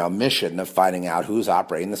 mission of finding out who's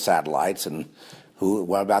operating the satellites and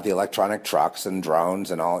what about the electronic trucks and drones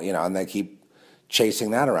and all, and they keep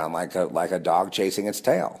chasing that around like a dog chasing its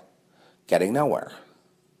tail, getting nowhere.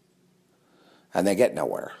 And they get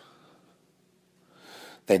nowhere.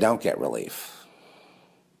 They don't get relief.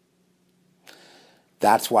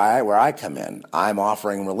 That's where I come in. I'm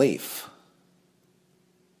offering relief.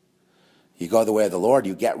 You go the way of the Lord,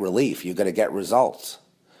 you get relief. You're going to get results.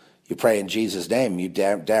 You pray in Jesus' name, you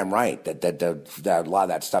damn right that a lot of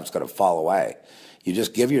that stuff's going to fall away. You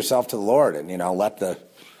just give yourself to the Lord, and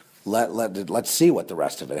let's see what the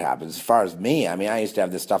rest of it happens. As far as me, I used to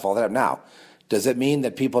have this stuff all the time. Now, does it mean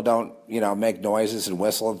that people don't make noises and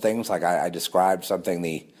whistle and things? Like I described something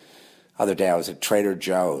the other day. I was at Trader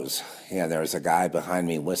Joe's. There was a guy behind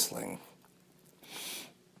me whistling.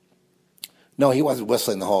 No, he wasn't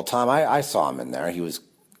whistling the whole time. I saw him in there. He was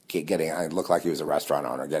it looked like he was a restaurant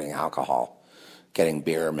owner getting alcohol, getting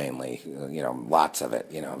beer mainly, lots of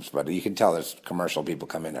it, But you can tell there's commercial people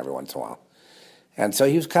come in every once in a while. And so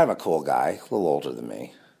he was kind of a cool guy, a little older than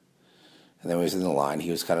me. And then when he was in the line,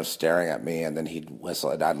 he was kind of staring at me, and then he'd whistle.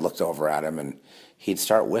 And I'd looked over at him, and he'd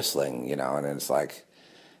start whistling, and it's like,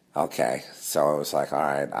 okay. So it was like, all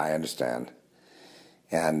right, I understand.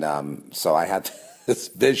 And so I had this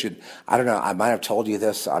vision. I don't know, I might have told you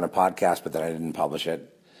this on a podcast, but then I didn't publish it.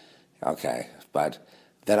 Okay, but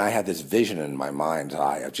then I had this vision in my mind's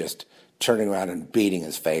eye of just turning around and beating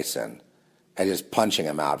his face in and just punching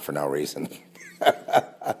him out for no reason.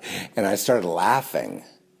 And I started laughing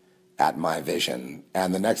at my vision.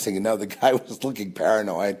 And the next thing you know, the guy was looking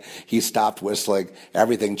paranoid. He stopped whistling.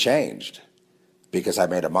 Everything changed because I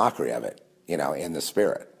made a mockery of it, in the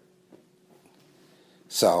spirit.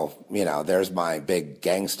 So, there's my big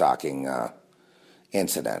gang stalking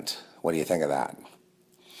incident. What do you think of that?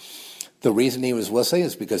 The reason he was whistling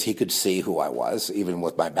is because he could see who I was, even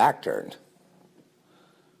with my back turned.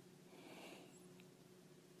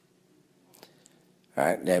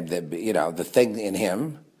 Right? The thing in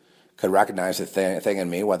him could recognize the thing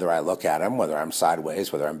in me, whether I look at him, whether I'm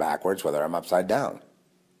sideways, whether I'm backwards, whether I'm upside down.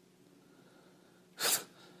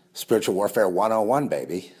 Spiritual warfare 101,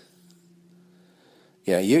 baby.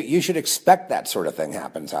 You should expect that sort of thing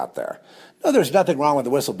happens out there. No, there's nothing wrong with the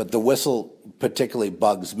whistle, but the whistle particularly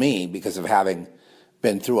bugs me because of having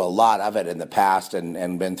been through a lot of it in the past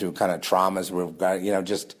and been through kind of traumas. We've got,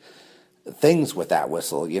 just things with that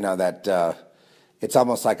whistle, that it's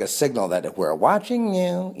almost like a signal that we're watching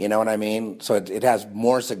you, you know what I mean? So it has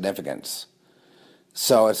more significance.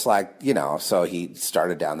 So it's like, so he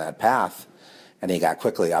started down that path and he got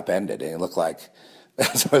quickly upended, and he looked like,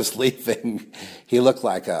 as I was leaving, he looked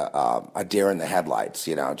like a deer in the headlights,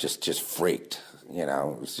 just freaked. It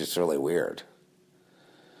was just really weird.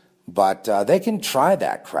 But they can try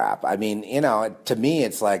that crap. To me,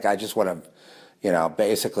 it's like I just want to,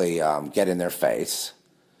 basically get in their face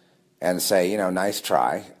and say, nice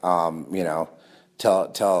try. Tell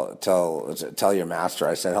your master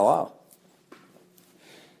I said hello.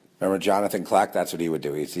 Remember Jonathan Kleck? That's what he would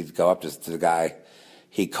do. He'd go up to the guy.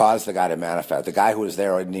 He caused the guy to manifest. The guy who was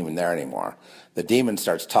there wasn't even there anymore. The demon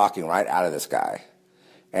starts talking right out of this guy.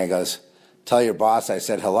 And he goes, tell your boss I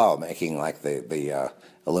said hello, making like the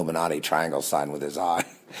Illuminati triangle sign with his eye.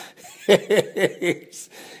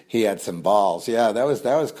 He had some balls. Yeah, that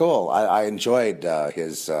was cool. I enjoyed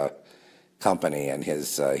his company and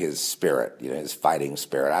his spirit, his fighting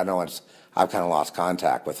spirit. I know I've kind of lost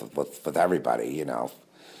contact with everybody,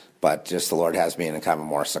 But just the Lord has me in a kind of a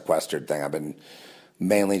more sequestered thing. I've been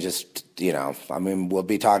mainly just, we'll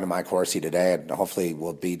be talking to Mike Horsey today, and hopefully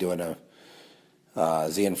we'll be doing a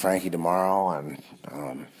Z and Frankie tomorrow,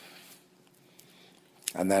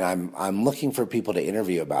 and then I'm looking for people to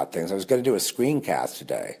interview about things. I was going to do a screencast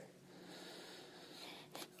today.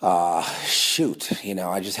 I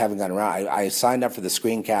just haven't gotten around. I signed up for the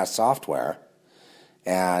screencast software,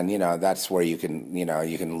 and that's where you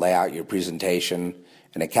can lay out your presentation,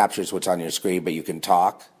 and it captures what's on your screen, but you can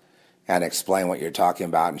talk and explain what you're talking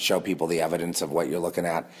about and show people the evidence of what you're looking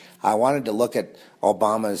at. I wanted to look at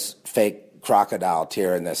Obama's fake crocodile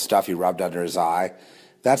tear and the stuff he rubbed under his eye.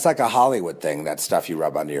 That's like a Hollywood thing, that stuff you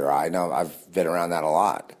rub under your eye. No, I've been around that a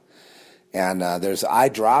lot. And there's eye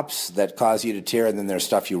drops that cause you to tear, and then there's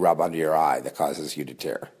stuff you rub under your eye that causes you to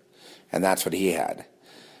tear. And that's what he had.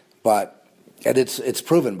 And it's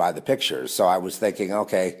proven by the pictures. So I was thinking,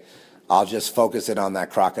 okay, I'll just focus in on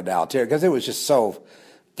that crocodile tear, because it was just so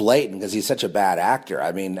blatant, because he's such a bad actor.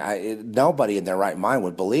 I mean, nobody in their right mind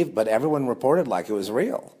would believe, but everyone reported like it was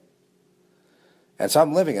real. And so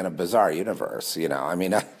I'm living in a bizarre universe, you know. I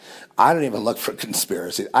mean, I don't even look for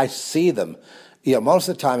conspiracies. I see them. You know, most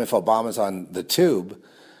of the time, if Obama's on the tube,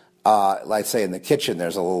 like say in the kitchen,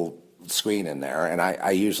 there's a little screen in there, and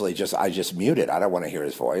I usually just mute it. I don't want to hear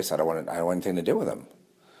his voice. I don't want anything to do with him.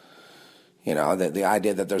 You know, the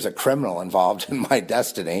idea that there's a criminal involved in my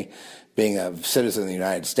destiny, being a citizen of the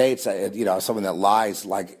United States, you know, someone that lies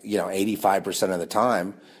like, you know, 85% of the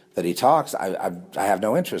time that he talks, I have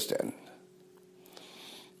no interest in.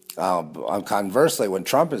 Conversely, when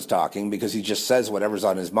Trump is talking, because he just says whatever's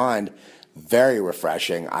on his mind, very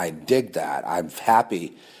refreshing. I dig that. I'm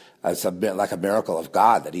happy. It's a bit like a miracle of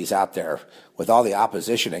God that he's out there with all the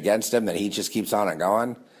opposition against him, that he just keeps on and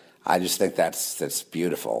going. I just think that's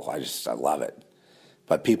beautiful. I love it.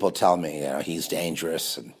 But people tell me, you know, he's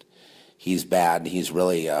dangerous and he's bad, and he's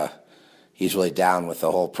really down with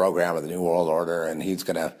the whole program of the New World Order, and he's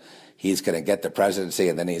gonna get the presidency,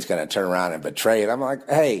 and then he's gonna turn around and betray it. I'm like,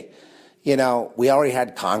 hey, you know, we already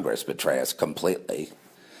had Congress betray us completely.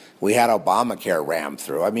 We had Obamacare rammed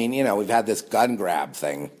through. I mean, you know, we've had this gun grab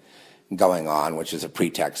thing going on, which is a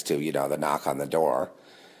pretext to, you know, the knock on the door.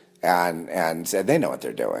 And they know what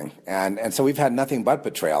they're doing. And so we've had nothing but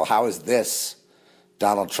betrayal. How is this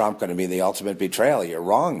Donald Trump going to be the ultimate betrayal? You're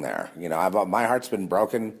wrong there. You know, my heart's been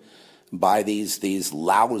broken by these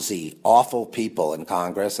lousy, awful people in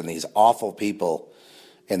Congress and these awful people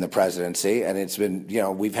in the presidency. And it's been, you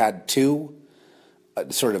know, we've had two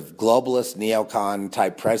sort of globalist neocon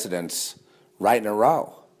type presidents right in a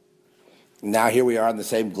row. Now here we are in the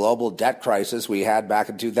same global debt crisis we had back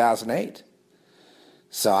in 2008.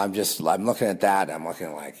 So I'm looking at that, and I'm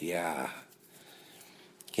looking like, yeah,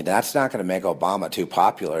 that's not going to make Obama too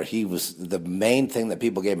popular. He was the main thing that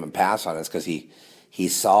people gave him a pass on is because he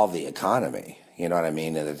solved the economy. You know what I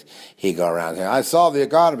mean? And he'd go around saying, I solved the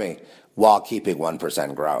economy, while keeping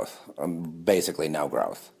 1% growth, basically no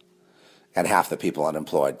growth, and half the people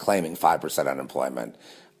unemployed, claiming 5% unemployment.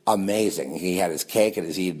 Amazing. He had his cake and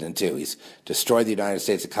his eating it too. He's destroyed the United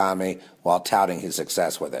States economy while touting his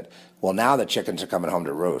success with it. Well, now the chickens are coming home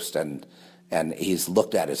to roost, and he's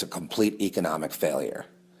looked at as a complete economic failure.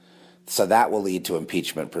 So that will lead to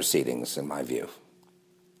impeachment proceedings, in my view.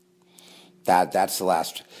 That's the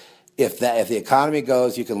last. If the economy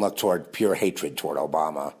goes, you can look toward pure hatred toward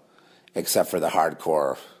Obama, except for the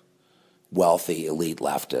hardcore, wealthy, elite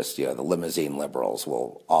leftists. You know, the limousine liberals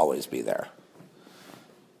will always be there.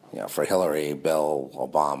 You know, for Hillary, Bill,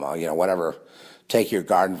 Obama, you know, whatever, take your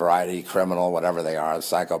garden variety criminal, whatever they are,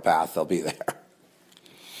 psychopath, they'll be there.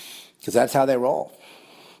 Because that's how they roll.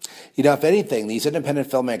 You know, if anything, these independent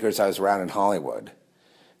filmmakers I was around in Hollywood,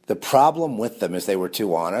 the problem with them is they were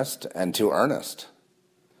too honest and too earnest.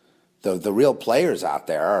 The real players out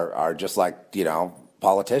there are just like, you know,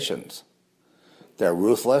 politicians. They're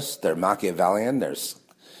ruthless, they're Machiavellian,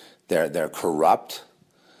 they're corrupt.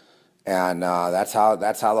 And that's how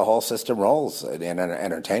the whole system rolls in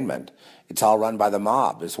entertainment. It's all run by the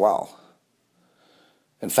mob as well.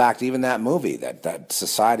 In fact, even that movie, that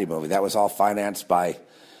Society movie, that was all financed by,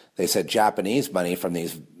 they said, Japanese money from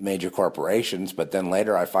these major corporations. But then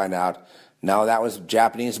later I find out, no, that was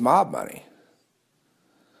Japanese mob money.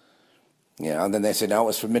 You know, and then they say, no, it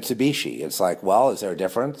was from Mitsubishi. It's like, well, is there a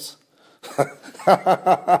difference?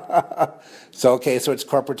 So it's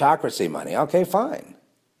corporatocracy money. Okay, fine.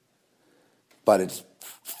 But it's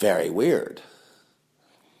very weird.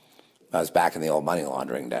 I was back in the old money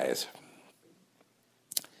laundering days.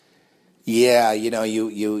 Yeah, you know,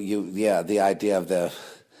 the idea of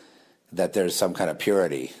that there's some kind of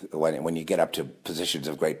purity when you get up to positions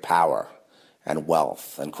of great power and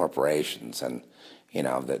wealth and corporations, and you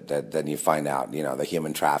know that then you find out, you know, the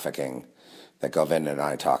human trafficking that Govinda and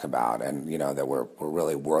I talk about, and you know that we're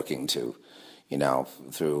really working to, you know,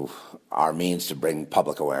 through our means to bring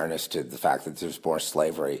public awareness to the fact that there's more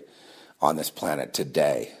slavery on this planet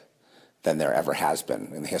today than there ever has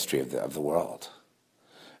been in the history of the world.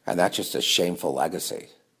 And that's just a shameful legacy.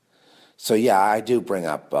 So yeah, I do bring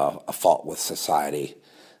up a fault with society.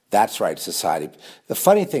 That's right, society. The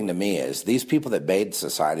funny thing to me is these people that made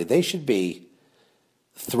society, they should be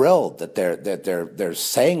thrilled that they're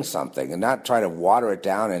saying something and not try to water it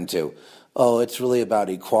down into, oh, it's really about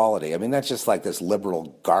equality. I mean, that's just like this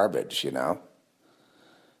liberal garbage, you know.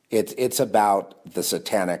 It's about the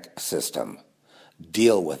satanic system.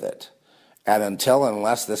 Deal with it. And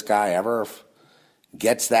unless this guy ever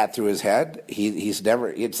gets that through his head, he's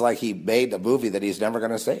never. It's like he made a movie that he's never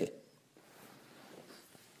going to see.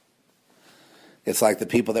 It's like the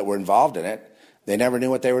people that were involved in it, they never knew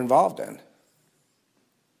what they were involved in.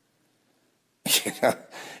 You know?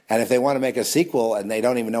 And if they want to make a sequel and they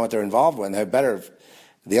don't even know what they're involved in, they better.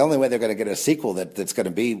 The only way they're going to get a sequel that's going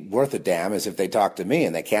to be worth a damn is if they talk to me,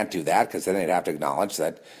 and they can't do that because then they'd have to acknowledge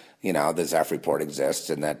that, the Zeph report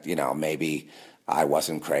exists and that, maybe I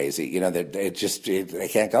wasn't crazy. They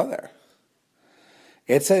can't go there.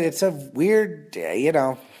 It's a weird,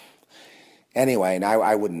 Anyway, and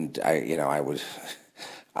I wouldn't,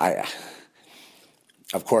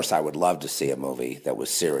 of course I would love to see a movie that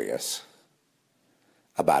was serious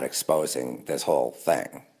about exposing this whole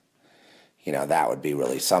thing. That would be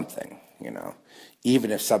really something,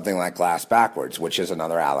 Even if something like Glass Backwards, which is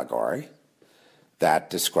another allegory that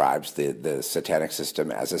describes the satanic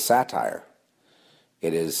system as a satire.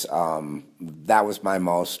 It is, that was my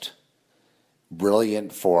most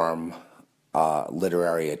brilliant form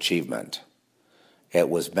literary achievement. It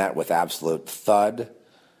was met with absolute thud.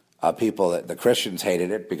 The Christians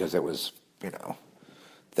hated it because it was,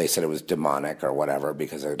 they said it was demonic or whatever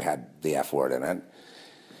because it had the F word in it.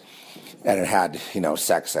 And it had,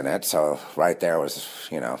 sex in it, so right there was,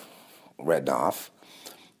 written off.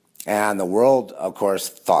 And the world, of course,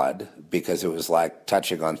 thud because it was like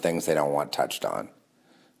touching on things they don't want touched on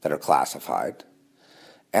that are classified.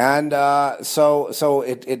 And so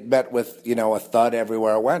it met with, a thud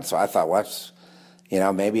everywhere it went. So I thought,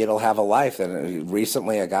 maybe it'll have a life. And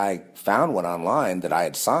recently a guy found one online that I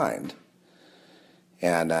had signed.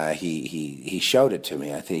 And he showed it to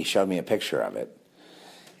me. I think he showed me a picture of it.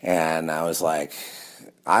 And I was like,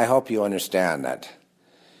 I hope you understand that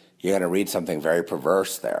you're going to read something very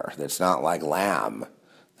perverse there. That's not like Lamb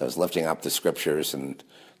that was lifting up the scriptures and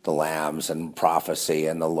the lambs and prophecy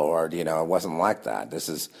and the Lord. It wasn't like that. This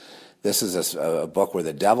is a book where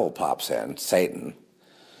the devil pops in, Satan,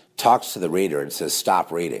 talks to the reader and says,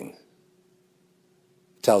 stop reading.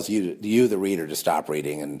 Tells you the reader, to stop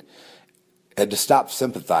reading and to stop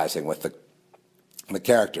sympathizing with the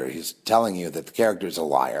character. He's telling you that the character is a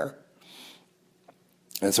liar,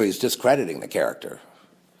 and so he's discrediting the character.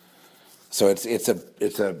 So it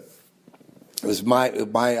was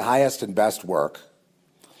my highest and best work,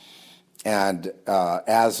 and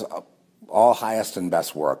as all highest and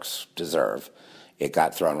best works deserve, it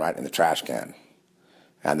got thrown right in the trash can,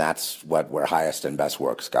 and that's where highest and best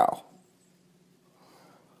works go.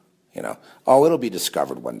 It'll be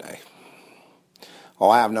discovered one day.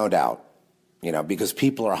 I have no doubt. Because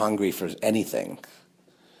people are hungry for anything.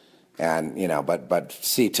 And, but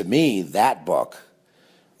see, to me, that book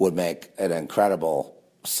would make an incredible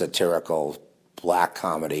satirical, black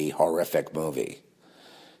comedy, horrific movie.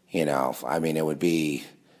 It would be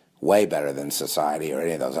way better than Society or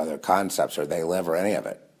any of those other concepts, or They Live, or any of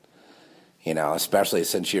it. Especially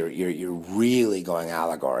since you're really going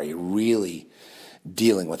allegory, you're really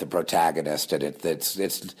dealing with the protagonist, and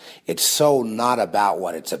it's so not about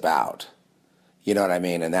what it's about. You know what I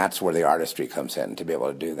mean? And that's where the artistry comes in, to be able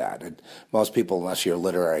to do that. And most people, unless you're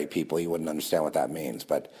literary people, you wouldn't understand what that means.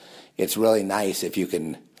 But it's really nice if you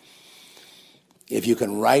can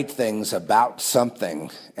write things about something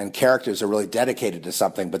and characters are really dedicated to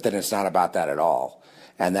something, but then it's not about that at all.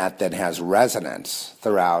 And that then has resonance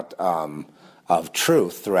throughout, of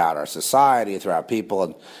truth throughout our society, throughout people.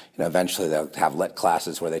 And eventually they'll have lit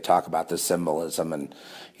classes where they talk about the symbolism and,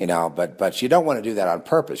 but you don't want to do that on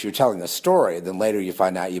purpose. You're telling a story, then later you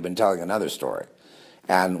find out you've been telling another story.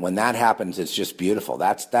 And when that happens, it's just beautiful.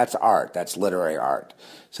 That's art. That's literary art.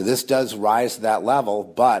 So this does rise to that level,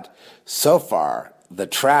 but so far, the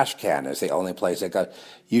trash can is the only place it goes.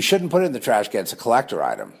 You shouldn't put it in the trash can. It's a collector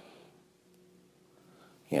item.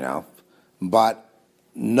 But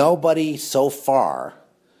nobody so far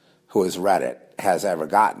who has read it has ever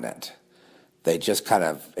gotten it. They just kind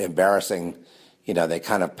of embarrassing, they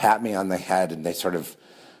kind of pat me on the head and they sort of,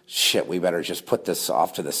 shit, we better just put this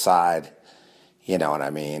off to the side. You know what I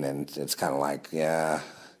mean? And it's kind of like, yeah,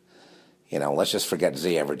 let's just forget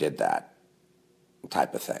Z ever did that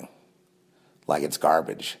type of thing. Like it's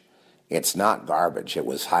garbage. It's not garbage. It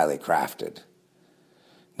was highly crafted.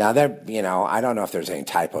 Now, I don't know if there's any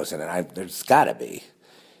typos in it. There's got to be,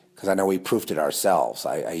 because I know we proofed it ourselves.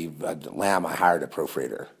 Lamb, I hired a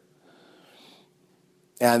proofreader.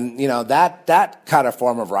 And, that kind of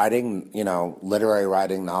form of writing, literary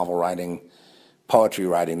writing, novel writing, poetry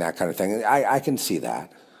writing, that kind of thing, I can see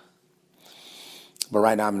that.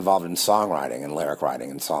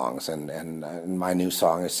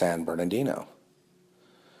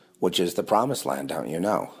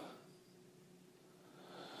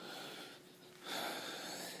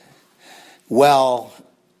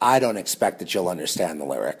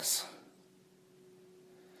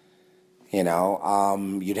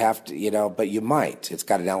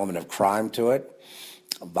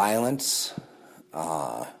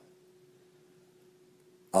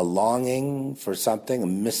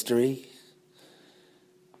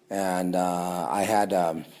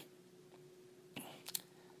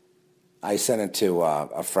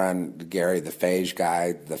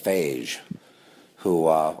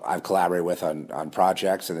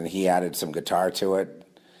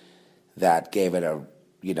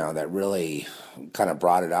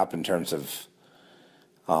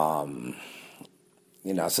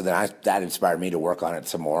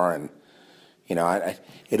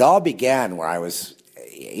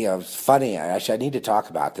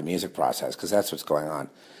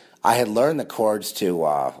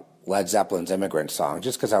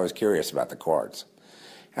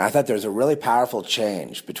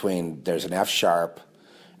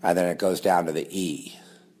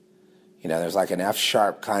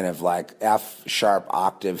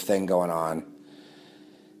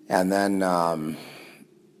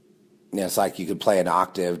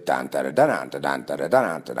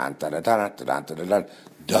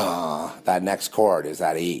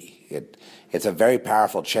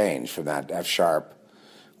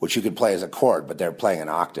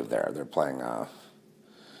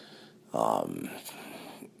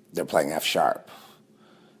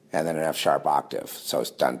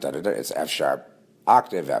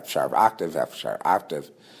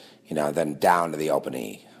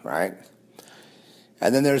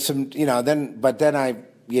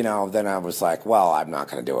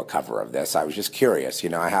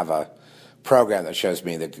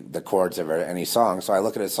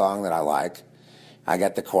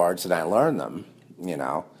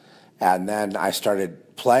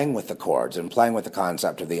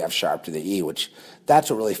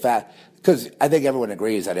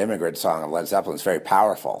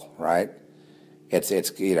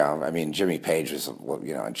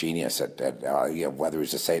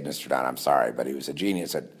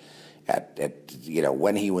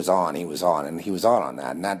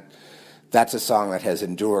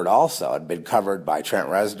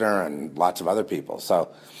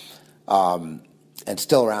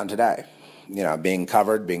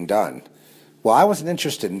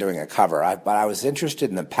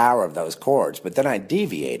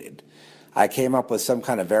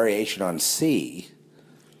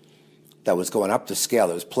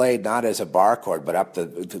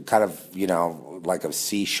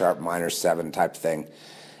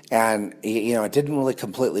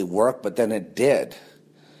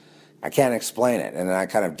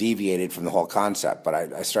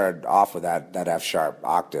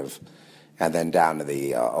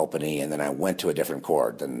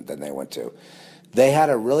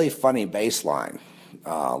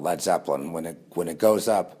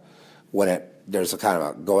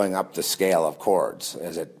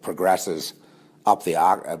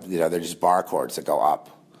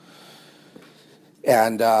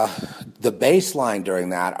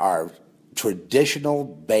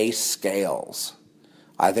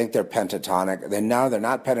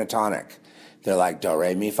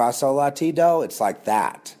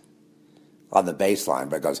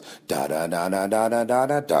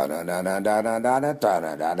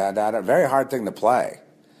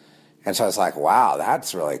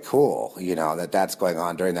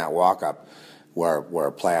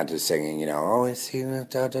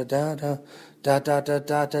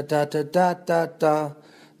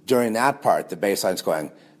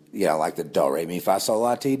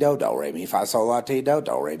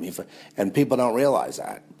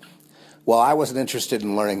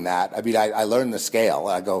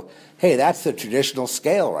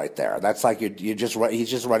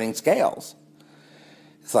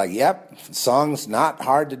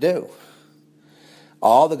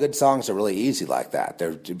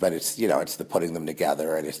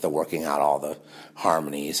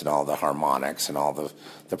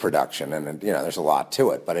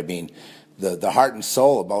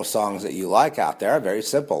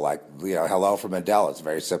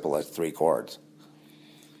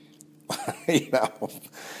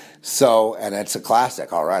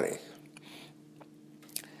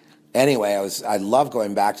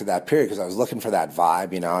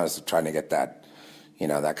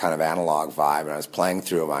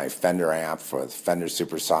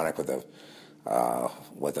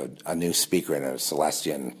 with a new speaker and a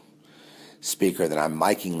Celestion speaker. Then I'm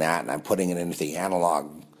miking that and I'm putting it into the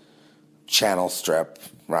analog channel strip,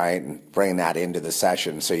 right, and bringing that into the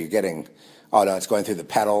session. So you're getting, oh no, it's going through the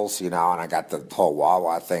pedals, and I got the whole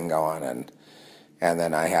wah-wah thing going, and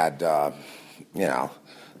then I had,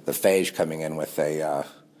 the Phage coming in with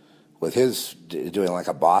with his doing like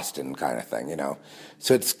a Boston kind of thing,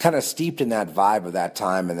 So it's kind of steeped in that vibe of that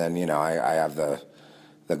time, and then, I have the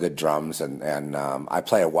good drums, and I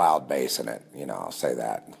play a wild bass in it, I'll say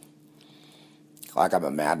that. Like I'm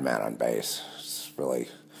a madman on bass. It's really,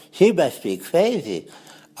 he must be crazy.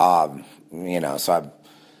 So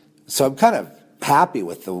I'm kind of happy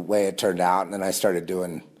with the way it turned out, and then I started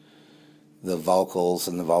doing the vocals,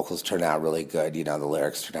 and the vocals turned out really good. The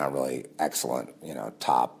lyrics turned out really excellent,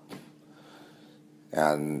 top.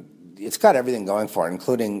 And it's got everything going for it,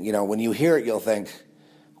 including, when you hear it, you'll think,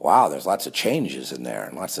 wow, there's lots of changes in there,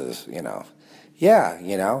 and lots of,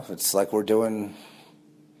 it's like we're doing,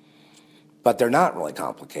 but they're not really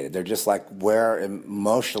complicated. They're just like where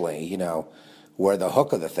emotionally, where the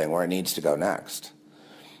hook of the thing, where it needs to go next.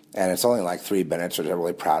 And it's only like 3 minutes, which I'm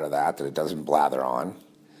really proud of that it doesn't blather on.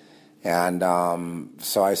 And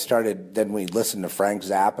so I started, then we listened to Frank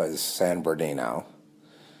Zappa's San Bernardino.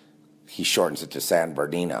 He shortens it to San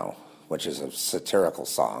Bernardino, which is a satirical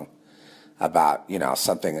song about,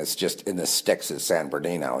 something that's just in the sticks as San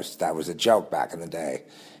Bernardino. That was a joke back in the day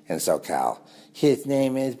in SoCal. His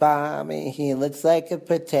name is Bobby, he looks like a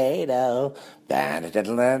potato.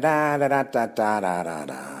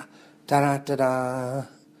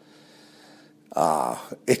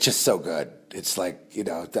 It's just so good. It's like,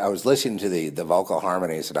 I was listening to the vocal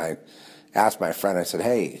harmonies, and I asked my friend, I said,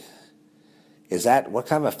 hey, what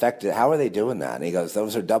kind of effect, how are they doing that? And he goes,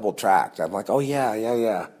 those are double tracked. I'm like, oh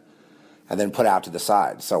yeah. And then put out to the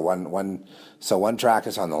side. So one track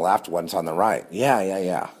is on the left, one's on the right.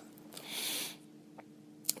 Yeah.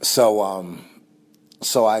 So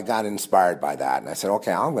I got inspired by that, and I said,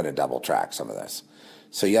 okay, I'm going to double track some of this.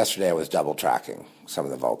 So yesterday I was double tracking some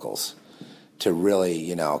of the vocals to really,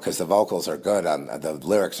 because the vocals are good, the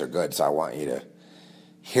lyrics are good, so I want you to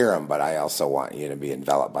hear them, but I also want you to be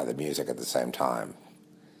enveloped by the music at the same time.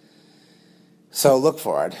 So look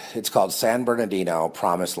for it. It's called San Bernardino,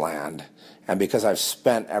 Promised Land. And because I've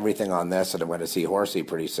spent everything on this, and I'm going to see Horsey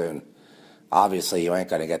pretty soon, obviously you ain't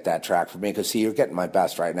going to get that track from me, because see, you're getting my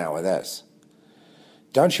best right now with this.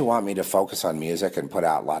 Don't you want me to focus on music and put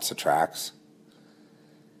out lots of tracks?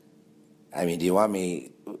 I mean, do you want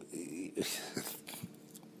me...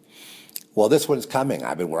 Well, this one's coming.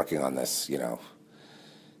 I've been working on this,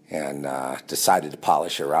 and decided to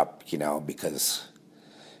polish her up, because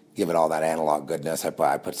given all that analog goodness,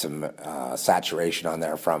 I put some saturation on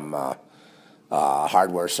there from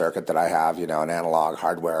hardware circuit that I have, an analog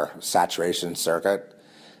hardware saturation circuit,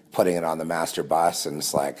 putting it on the master bus, and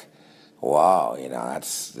it's like, wow,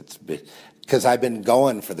 it's because I've been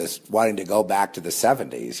going for this, wanting to go back to the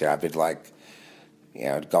 70s. I've been like,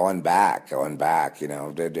 going back.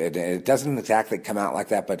 It doesn't exactly come out like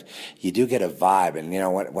that, but you do get a vibe. And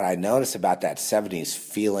what I notice about that 70s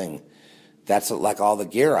feeling, that's like all the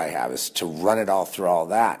gear I have is to run it all through all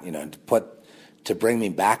that, to bring me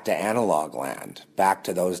back to analog land, back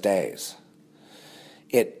to those days.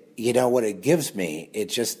 What it gives me,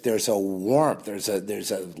 there's a warmth, there's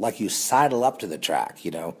a like you sidle up to the track,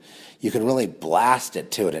 you can really blast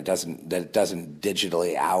it to it. It doesn't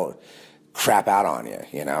digitally crap out on you,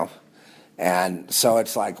 And so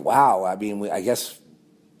it's like, wow, I mean, I guess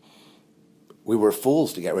we were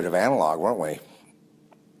fools to get rid of analog, weren't we?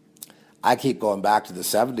 I keep going back to the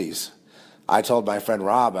 70s. I told my friend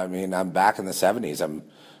Rob, I'm back in the 70s. I'm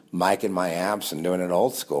miking my amps and doing it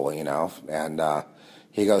old school, and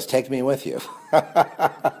he goes, take me with you.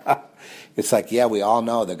 It's like, yeah, we all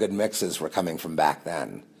know the good mixes were coming from back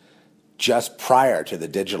then, just prior to the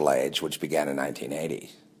digital age, which began in 1980.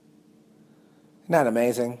 Isn't that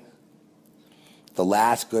amazing? The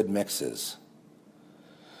last good mixes.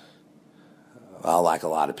 Well, like a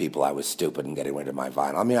lot of people, I was stupid in getting rid of my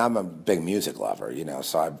vinyl. I'm a big music lover,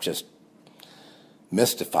 so I'm just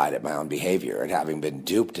mystified at my own behavior and having been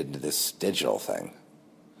duped into this digital thing.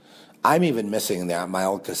 I'm even missing my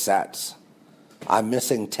old cassettes. I'm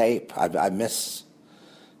missing tape. I miss,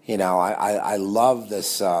 I love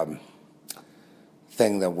this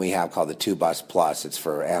thing that we have called the 2-Bus Plus. It's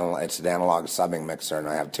an analog subbing mixer, and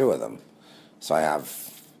I have 2 of them. So I don't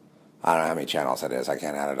know how many channels it is. I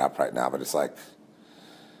can't add it up right now, but it's like,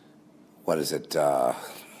 what is it?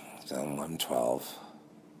 112.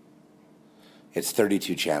 It's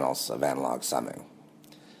 32 channels of analog summing.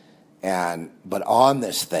 But on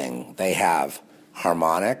this thing, they have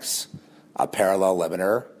harmonics, a parallel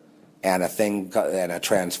limiter, and a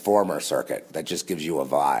transformer circuit that just gives you a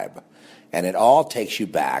vibe. And it all takes you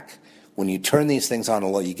back. When you turn these things on a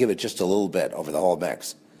little, you give it just a little bit over the whole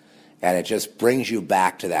mix, and it just brings you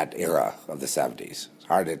back to that era of the 70s. It's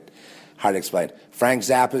hard to explain. Frank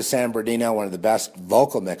Zappa's San Bernardino, one of the best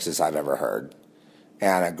vocal mixes I've ever heard,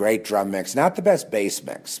 and a great drum mix. Not the best bass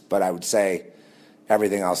mix, but I would say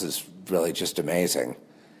everything else is really just amazing.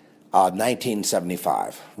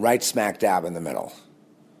 1975, right smack dab in the middle.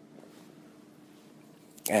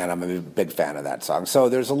 And I'm a big fan of that song. So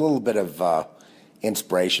there's a little bit of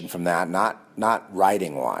inspiration from that, not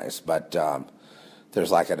writing-wise, but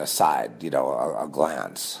there's like an aside, a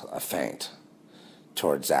glance, a feint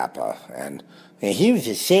towards Zappa. And he was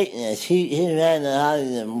a Satanist. He ran out of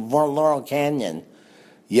the Laurel Canyon.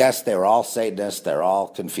 Yes, they were all Satanists. They're all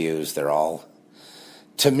confused. They're all...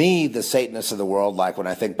 To me, the Satanists of the world, like when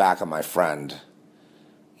I think back on my friend,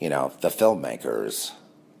 the filmmakers...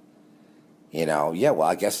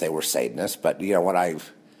 I guess they were Satanists, but what I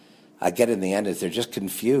get in the end is they're just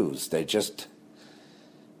confused. They're just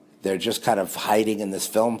kind of hiding in this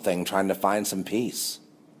film thing, trying to find some peace.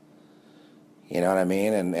 You know what I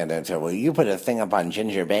mean? And they say, well, you put a thing up on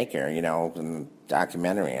Ginger Baker, in the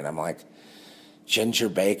documentary, and I'm like, Ginger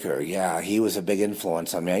Baker, yeah, he was a big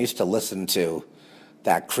influence on me. I used to listen to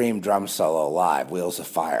that Cream drum solo live, Wheels of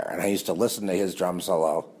Fire, and I used to listen to his drum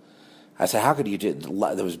solo. I said, how could you do it?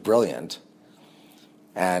 It was brilliant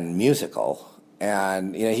and musical,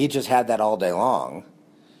 and he just had that all day long,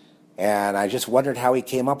 and I just wondered how he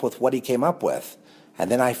came up with what he came up with.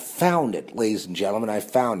 And then I found it, ladies and gentlemen. I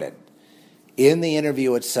found it in the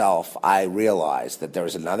interview itself. I realized that there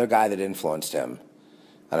was another guy that influenced him,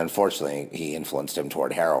 and unfortunately he influenced him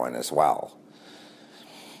toward heroin as well.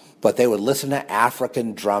 But they would listen to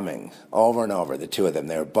African drumming over and over, the two of them.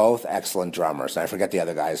 They were both excellent drummers, and I forget the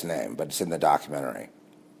other guy's name, but it's in the documentary.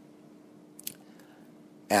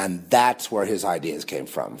 And that's where his ideas came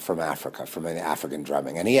from Africa, from the African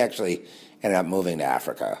drumming. And he actually ended up moving to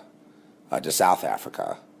Africa, to South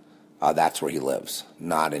Africa. That's where he lives,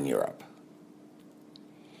 not in Europe.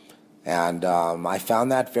 And I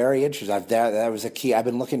found that very interesting. That was a key. I've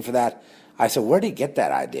been looking for that. I said, where did he get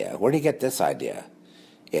that idea? Where did he get this idea?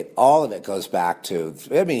 All of it goes back to,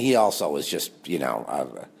 he also was just,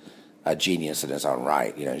 a genius in his own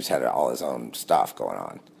right. He just had all his own stuff going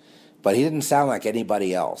on. But he didn't sound like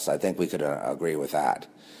anybody else. I think we could agree with that.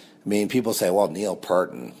 People say, well, Neil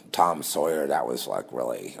Peart and Tom Sawyer, that was like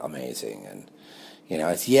really amazing. And,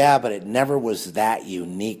 but it never was that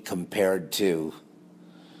unique compared to,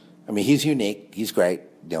 he's unique. He's great,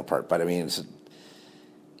 Neil Peart. But, it's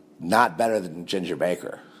not better than Ginger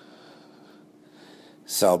Baker.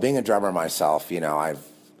 So being a drummer myself, I've,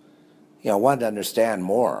 wanted to understand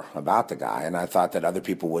more about the guy, and I thought that other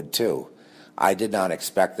people would too. I did not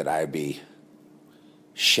expect that I'd be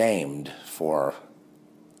shamed for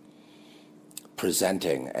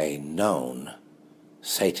presenting a known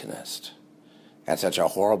Satanist and such a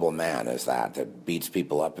horrible man as that beats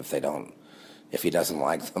people up if he doesn't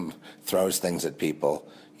like them, throws things at people,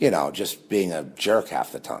 just being a jerk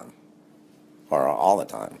half the time or all the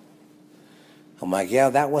time. I'm like, yeah,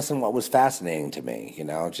 that wasn't what was fascinating to me,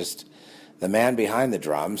 just the man behind the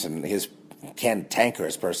drums and his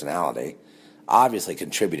cantankerous personality obviously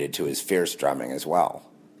contributed to his fierce drumming as well.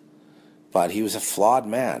 But he was a flawed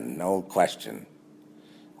man, no question,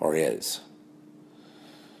 or is.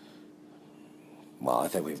 Well, I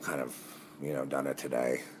think we've kind of, done it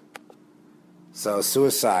today. So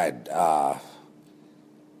suicide,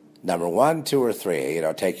 number 1, 2, or 3,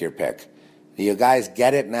 take your pick. Do you guys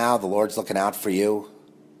get it now? The Lord's looking out for you.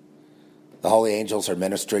 The holy angels are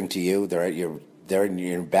ministering to you. They're in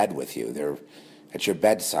your bed with you. They're at your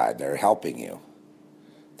bedside. They're helping you.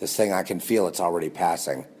 This thing, I can feel it's already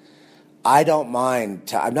passing. I don't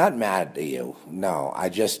mind. I'm not mad at you. No, I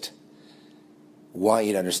just want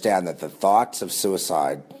you to understand that the thoughts of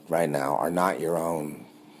suicide right now are not your own.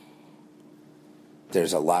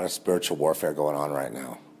 There's a lot of spiritual warfare going on right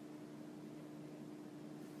now.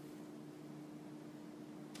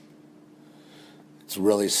 It's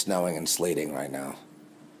really snowing and sleeting right now.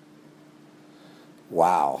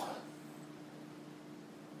 Wow.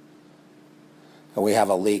 And we have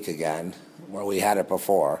a leak again, where we had it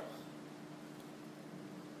before.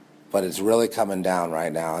 But it's really coming down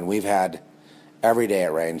right now. And we've had, every day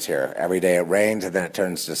it rains here. Every day it rains, and then it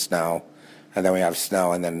turns to snow. And then we have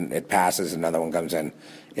snow, and then it passes, another one comes in.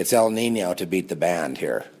 It's El Nino to beat the band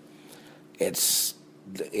here. If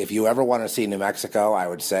you ever want to see New Mexico, I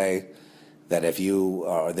would say that if you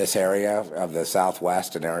are this area of the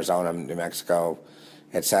Southwest and Arizona, New Mexico,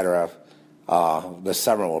 etc., the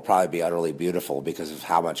summer will probably be utterly beautiful because of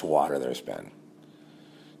how much water there's been.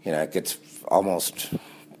 It gets almost,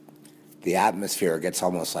 the atmosphere gets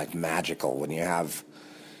almost like magical when you have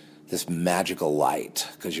this magical light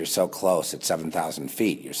because you're so close at 7,000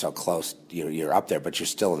 feet. You're so close, you're up there, but you're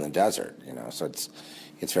still in the desert, so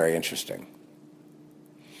it's very interesting.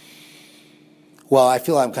 Well, I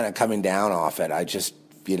feel I'm kind of coming down off it. I just,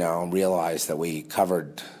 realized that we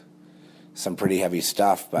covered some pretty heavy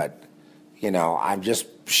stuff, but, I'm just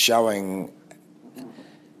showing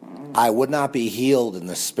I would not be healed in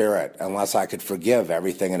the spirit unless I could forgive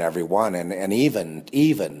everything and everyone and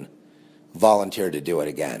even volunteer to do it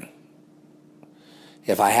again.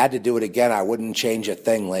 If I had to do it again, I wouldn't change a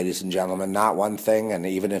thing, ladies and gentlemen, not one thing. And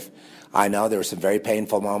even if I know there were some very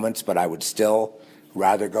painful moments, but I would still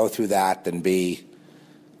rather go through that than be,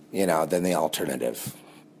 than the alternative.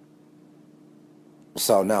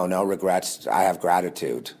 So no regrets. I have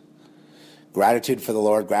gratitude. Gratitude for the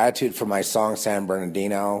Lord, gratitude for my song San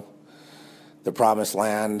Bernardino, the Promised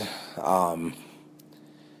Land, and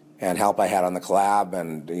help I had on the collab,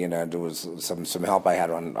 and there was some help I had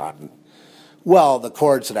on well, the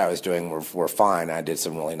chords that I was doing were fine. I did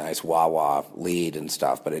some really nice wah-wah lead and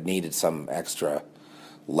stuff, but it needed some extra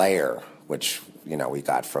layer, which we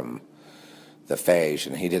got from the Phage,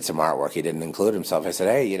 and he did some artwork. He didn't include himself. I said,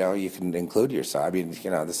 hey, you can include yourself. I mean,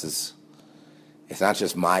 this is. It's not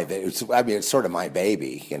just it's sort of my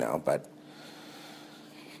baby, but,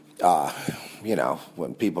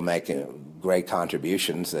 when people make great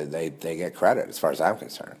contributions, they get credit as far as I'm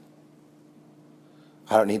concerned.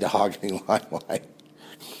 I don't need to hog any limelight.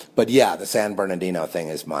 But yeah, the San Bernardino thing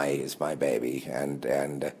is my baby.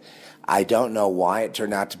 And I don't know why it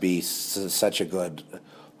turned out to be such a good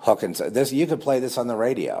hook. And this, you could play this on the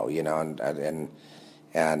radio, and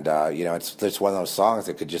it's one of those songs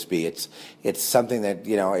that could just be it's something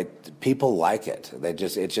that people like it.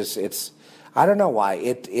 It's I don't know why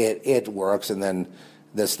it works. And then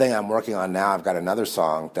this thing I'm working on now, I've got another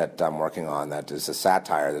song that I'm working on that is a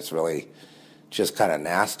satire that's really just kind of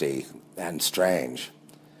nasty and strange,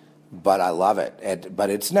 but I love it. But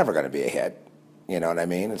it's never going to be a hit. You know what I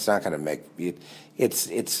mean? It's not going to make it.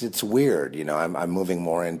 It's weird. I'm moving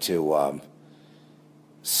more into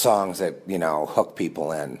songs that hook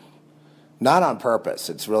people in, not on purpose.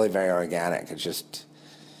 It's really very organic. It's just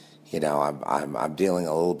I'm dealing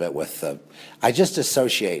a little bit with I just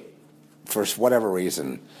associate, for whatever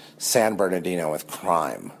reason, San Bernardino with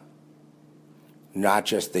crime, not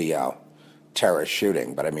just the terrorist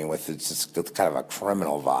shooting, but I mean with it's kind of a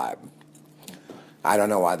criminal vibe. I don't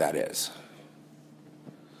know why that is.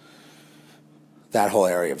 That whole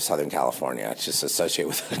area of Southern California, it's just associated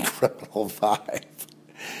with a criminal vibe.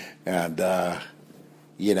 And,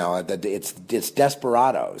 it's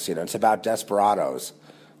desperados. It's about desperados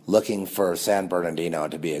looking for San Bernardino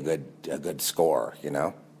to be a good score,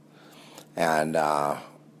 And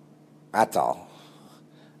that's all.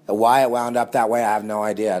 Why it wound up that way, I have no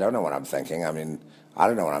idea. I don't know what I'm thinking. I mean, I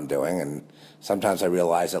don't know what I'm doing. And sometimes I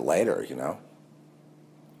realize it later,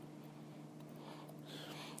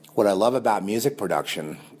 What I love about music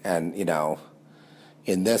production and,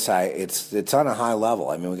 in this, it's on a high level.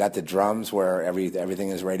 I mean, we got the drums where everything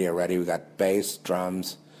is radio ready. We got bass,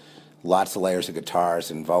 drums, lots of layers of guitars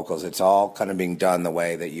and vocals. It's all kind of being done the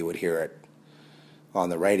way that you would hear it on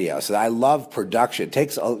the radio. So I love production. It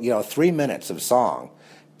takes 3 minutes of song.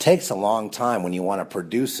 Takes a long time when you want to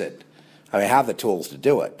produce it. I mean, I have the tools to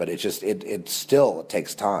do it, but it still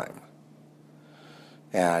takes time.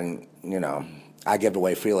 And I give it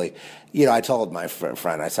away freely. I told my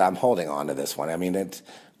friend, I said, I'm holding on to this one. I mean,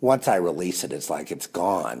 once I release it, it's like it's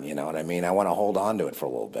gone. You know what I mean? I want to hold on to it for a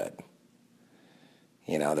little bit.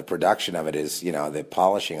 The production of it is, the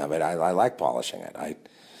polishing of it. I like polishing it.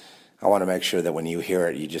 I want to make sure that when you hear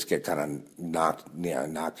it, you just get kind of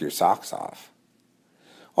knock your socks off.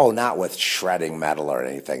 Oh, not with shredding metal or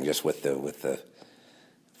anything, just with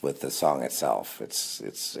the song itself.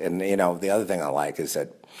 And the other thing I like is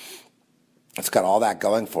that it's got all that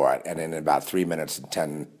going for it, and in about 3 minutes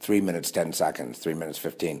 10 seconds, 3 minutes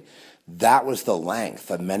 15. That was the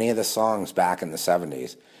length of many of the songs back in the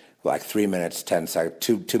 70s, like 3 minutes 10 seconds,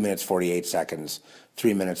 2 minutes 48 seconds,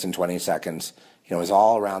 3 minutes and 20 seconds. It was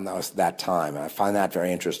all around that time, and I find that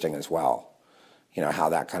very interesting as well. How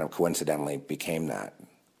that kind of coincidentally became that.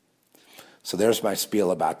 So there's my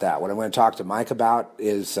spiel about that. What I'm going to talk to Mike about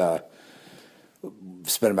is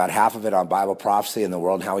spend about half of it on Bible prophecy in the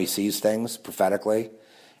world and how he sees things prophetically.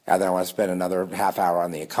 And then I want to spend another half hour on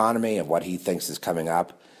the economy of what he thinks is coming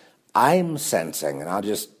up. I'm sensing, and I'll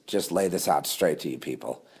just lay this out straight to you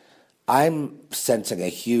people, I'm sensing a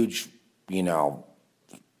huge,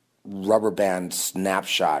 rubber band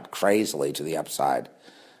snapshot crazily to the upside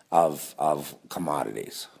of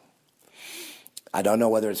commodities. I don't know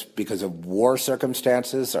whether it's because of war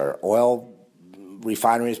circumstances or oil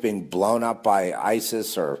refineries being blown up by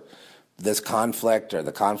ISIS or this conflict or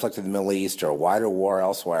the conflict in the Middle East or a wider war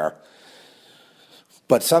elsewhere.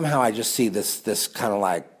 But somehow I just see this kind of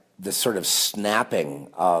like this sort of snapping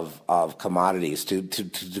of commodities to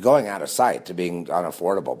going out of sight, to being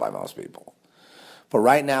unaffordable by most people. But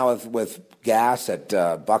right now with gas at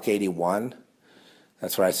 $1.81,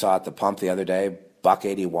 that's what I saw at the pump the other day,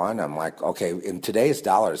 $1.81. I'm like, okay, in today's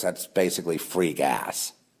dollars, that's basically free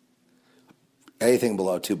gas. Anything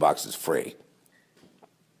below $2 is free.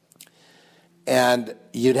 And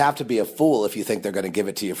you'd have to be a fool if you think they're going to give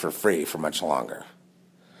it to you for free for much longer.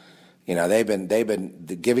 You know, they've been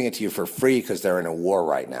giving it to you for free because they're in a war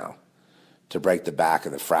right now to break the back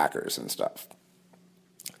of the frackers and stuff.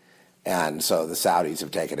 And so the Saudis have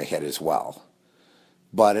taken a hit as well.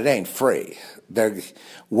 But it ain't free.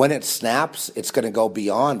 When it snaps, it's going to go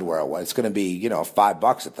beyond where it was. It's going to be,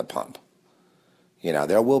 $5 at the pump.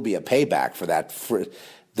 There will be a payback for that.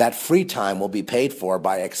 That free time will be paid for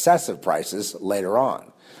by excessive prices later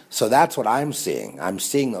on. So that's what I'm seeing. I'm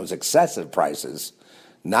seeing those excessive prices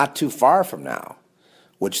not too far from now,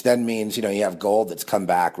 which then means, you have gold that's come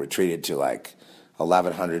back, retreated to like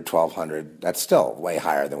 1,100, 1,200. That's still way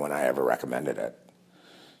higher than when I ever recommended it.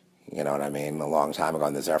 You know what I mean? A long time ago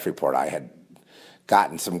in the Zeph report, I had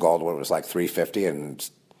gotten some gold when it was like 350, and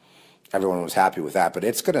everyone was happy with that. But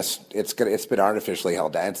it's been artificially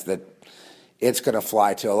held down. It's gonna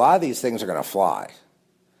fly too. A lot of these things are gonna fly,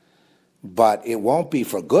 but it won't be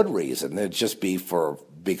for good reason. It'll just be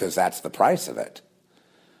because that's the price of it,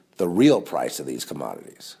 the real price of these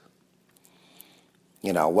commodities.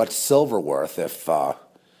 What's silver worth if? The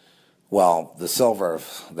silver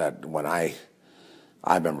that when I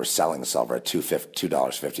remember selling silver at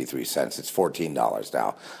 $2.53. It's $14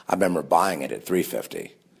 now. I remember buying it at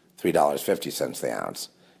 $3.50 the ounce.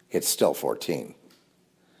 It's still 14.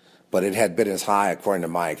 But it had been as high, according to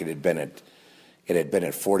Mike, it had been at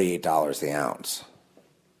 $48 the ounce.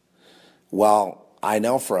 Well, I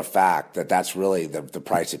know for a fact that that's really the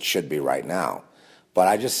price it should be right now. But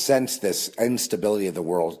I just sense this instability of the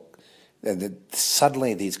world, and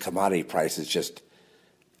suddenly these commodity prices just,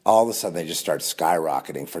 all of a sudden they just start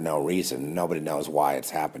skyrocketing for no reason. Nobody knows why it's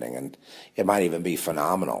happening, and it might even be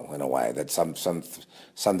phenomenal in a way that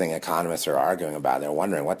something economists are arguing about. They're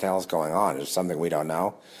wondering what the hell is going on. Is there something we don't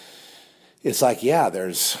know? It's like, yeah,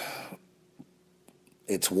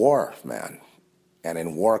 it's war, man, and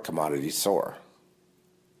in war commodities soar.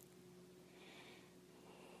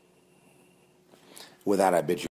 With that, I bid you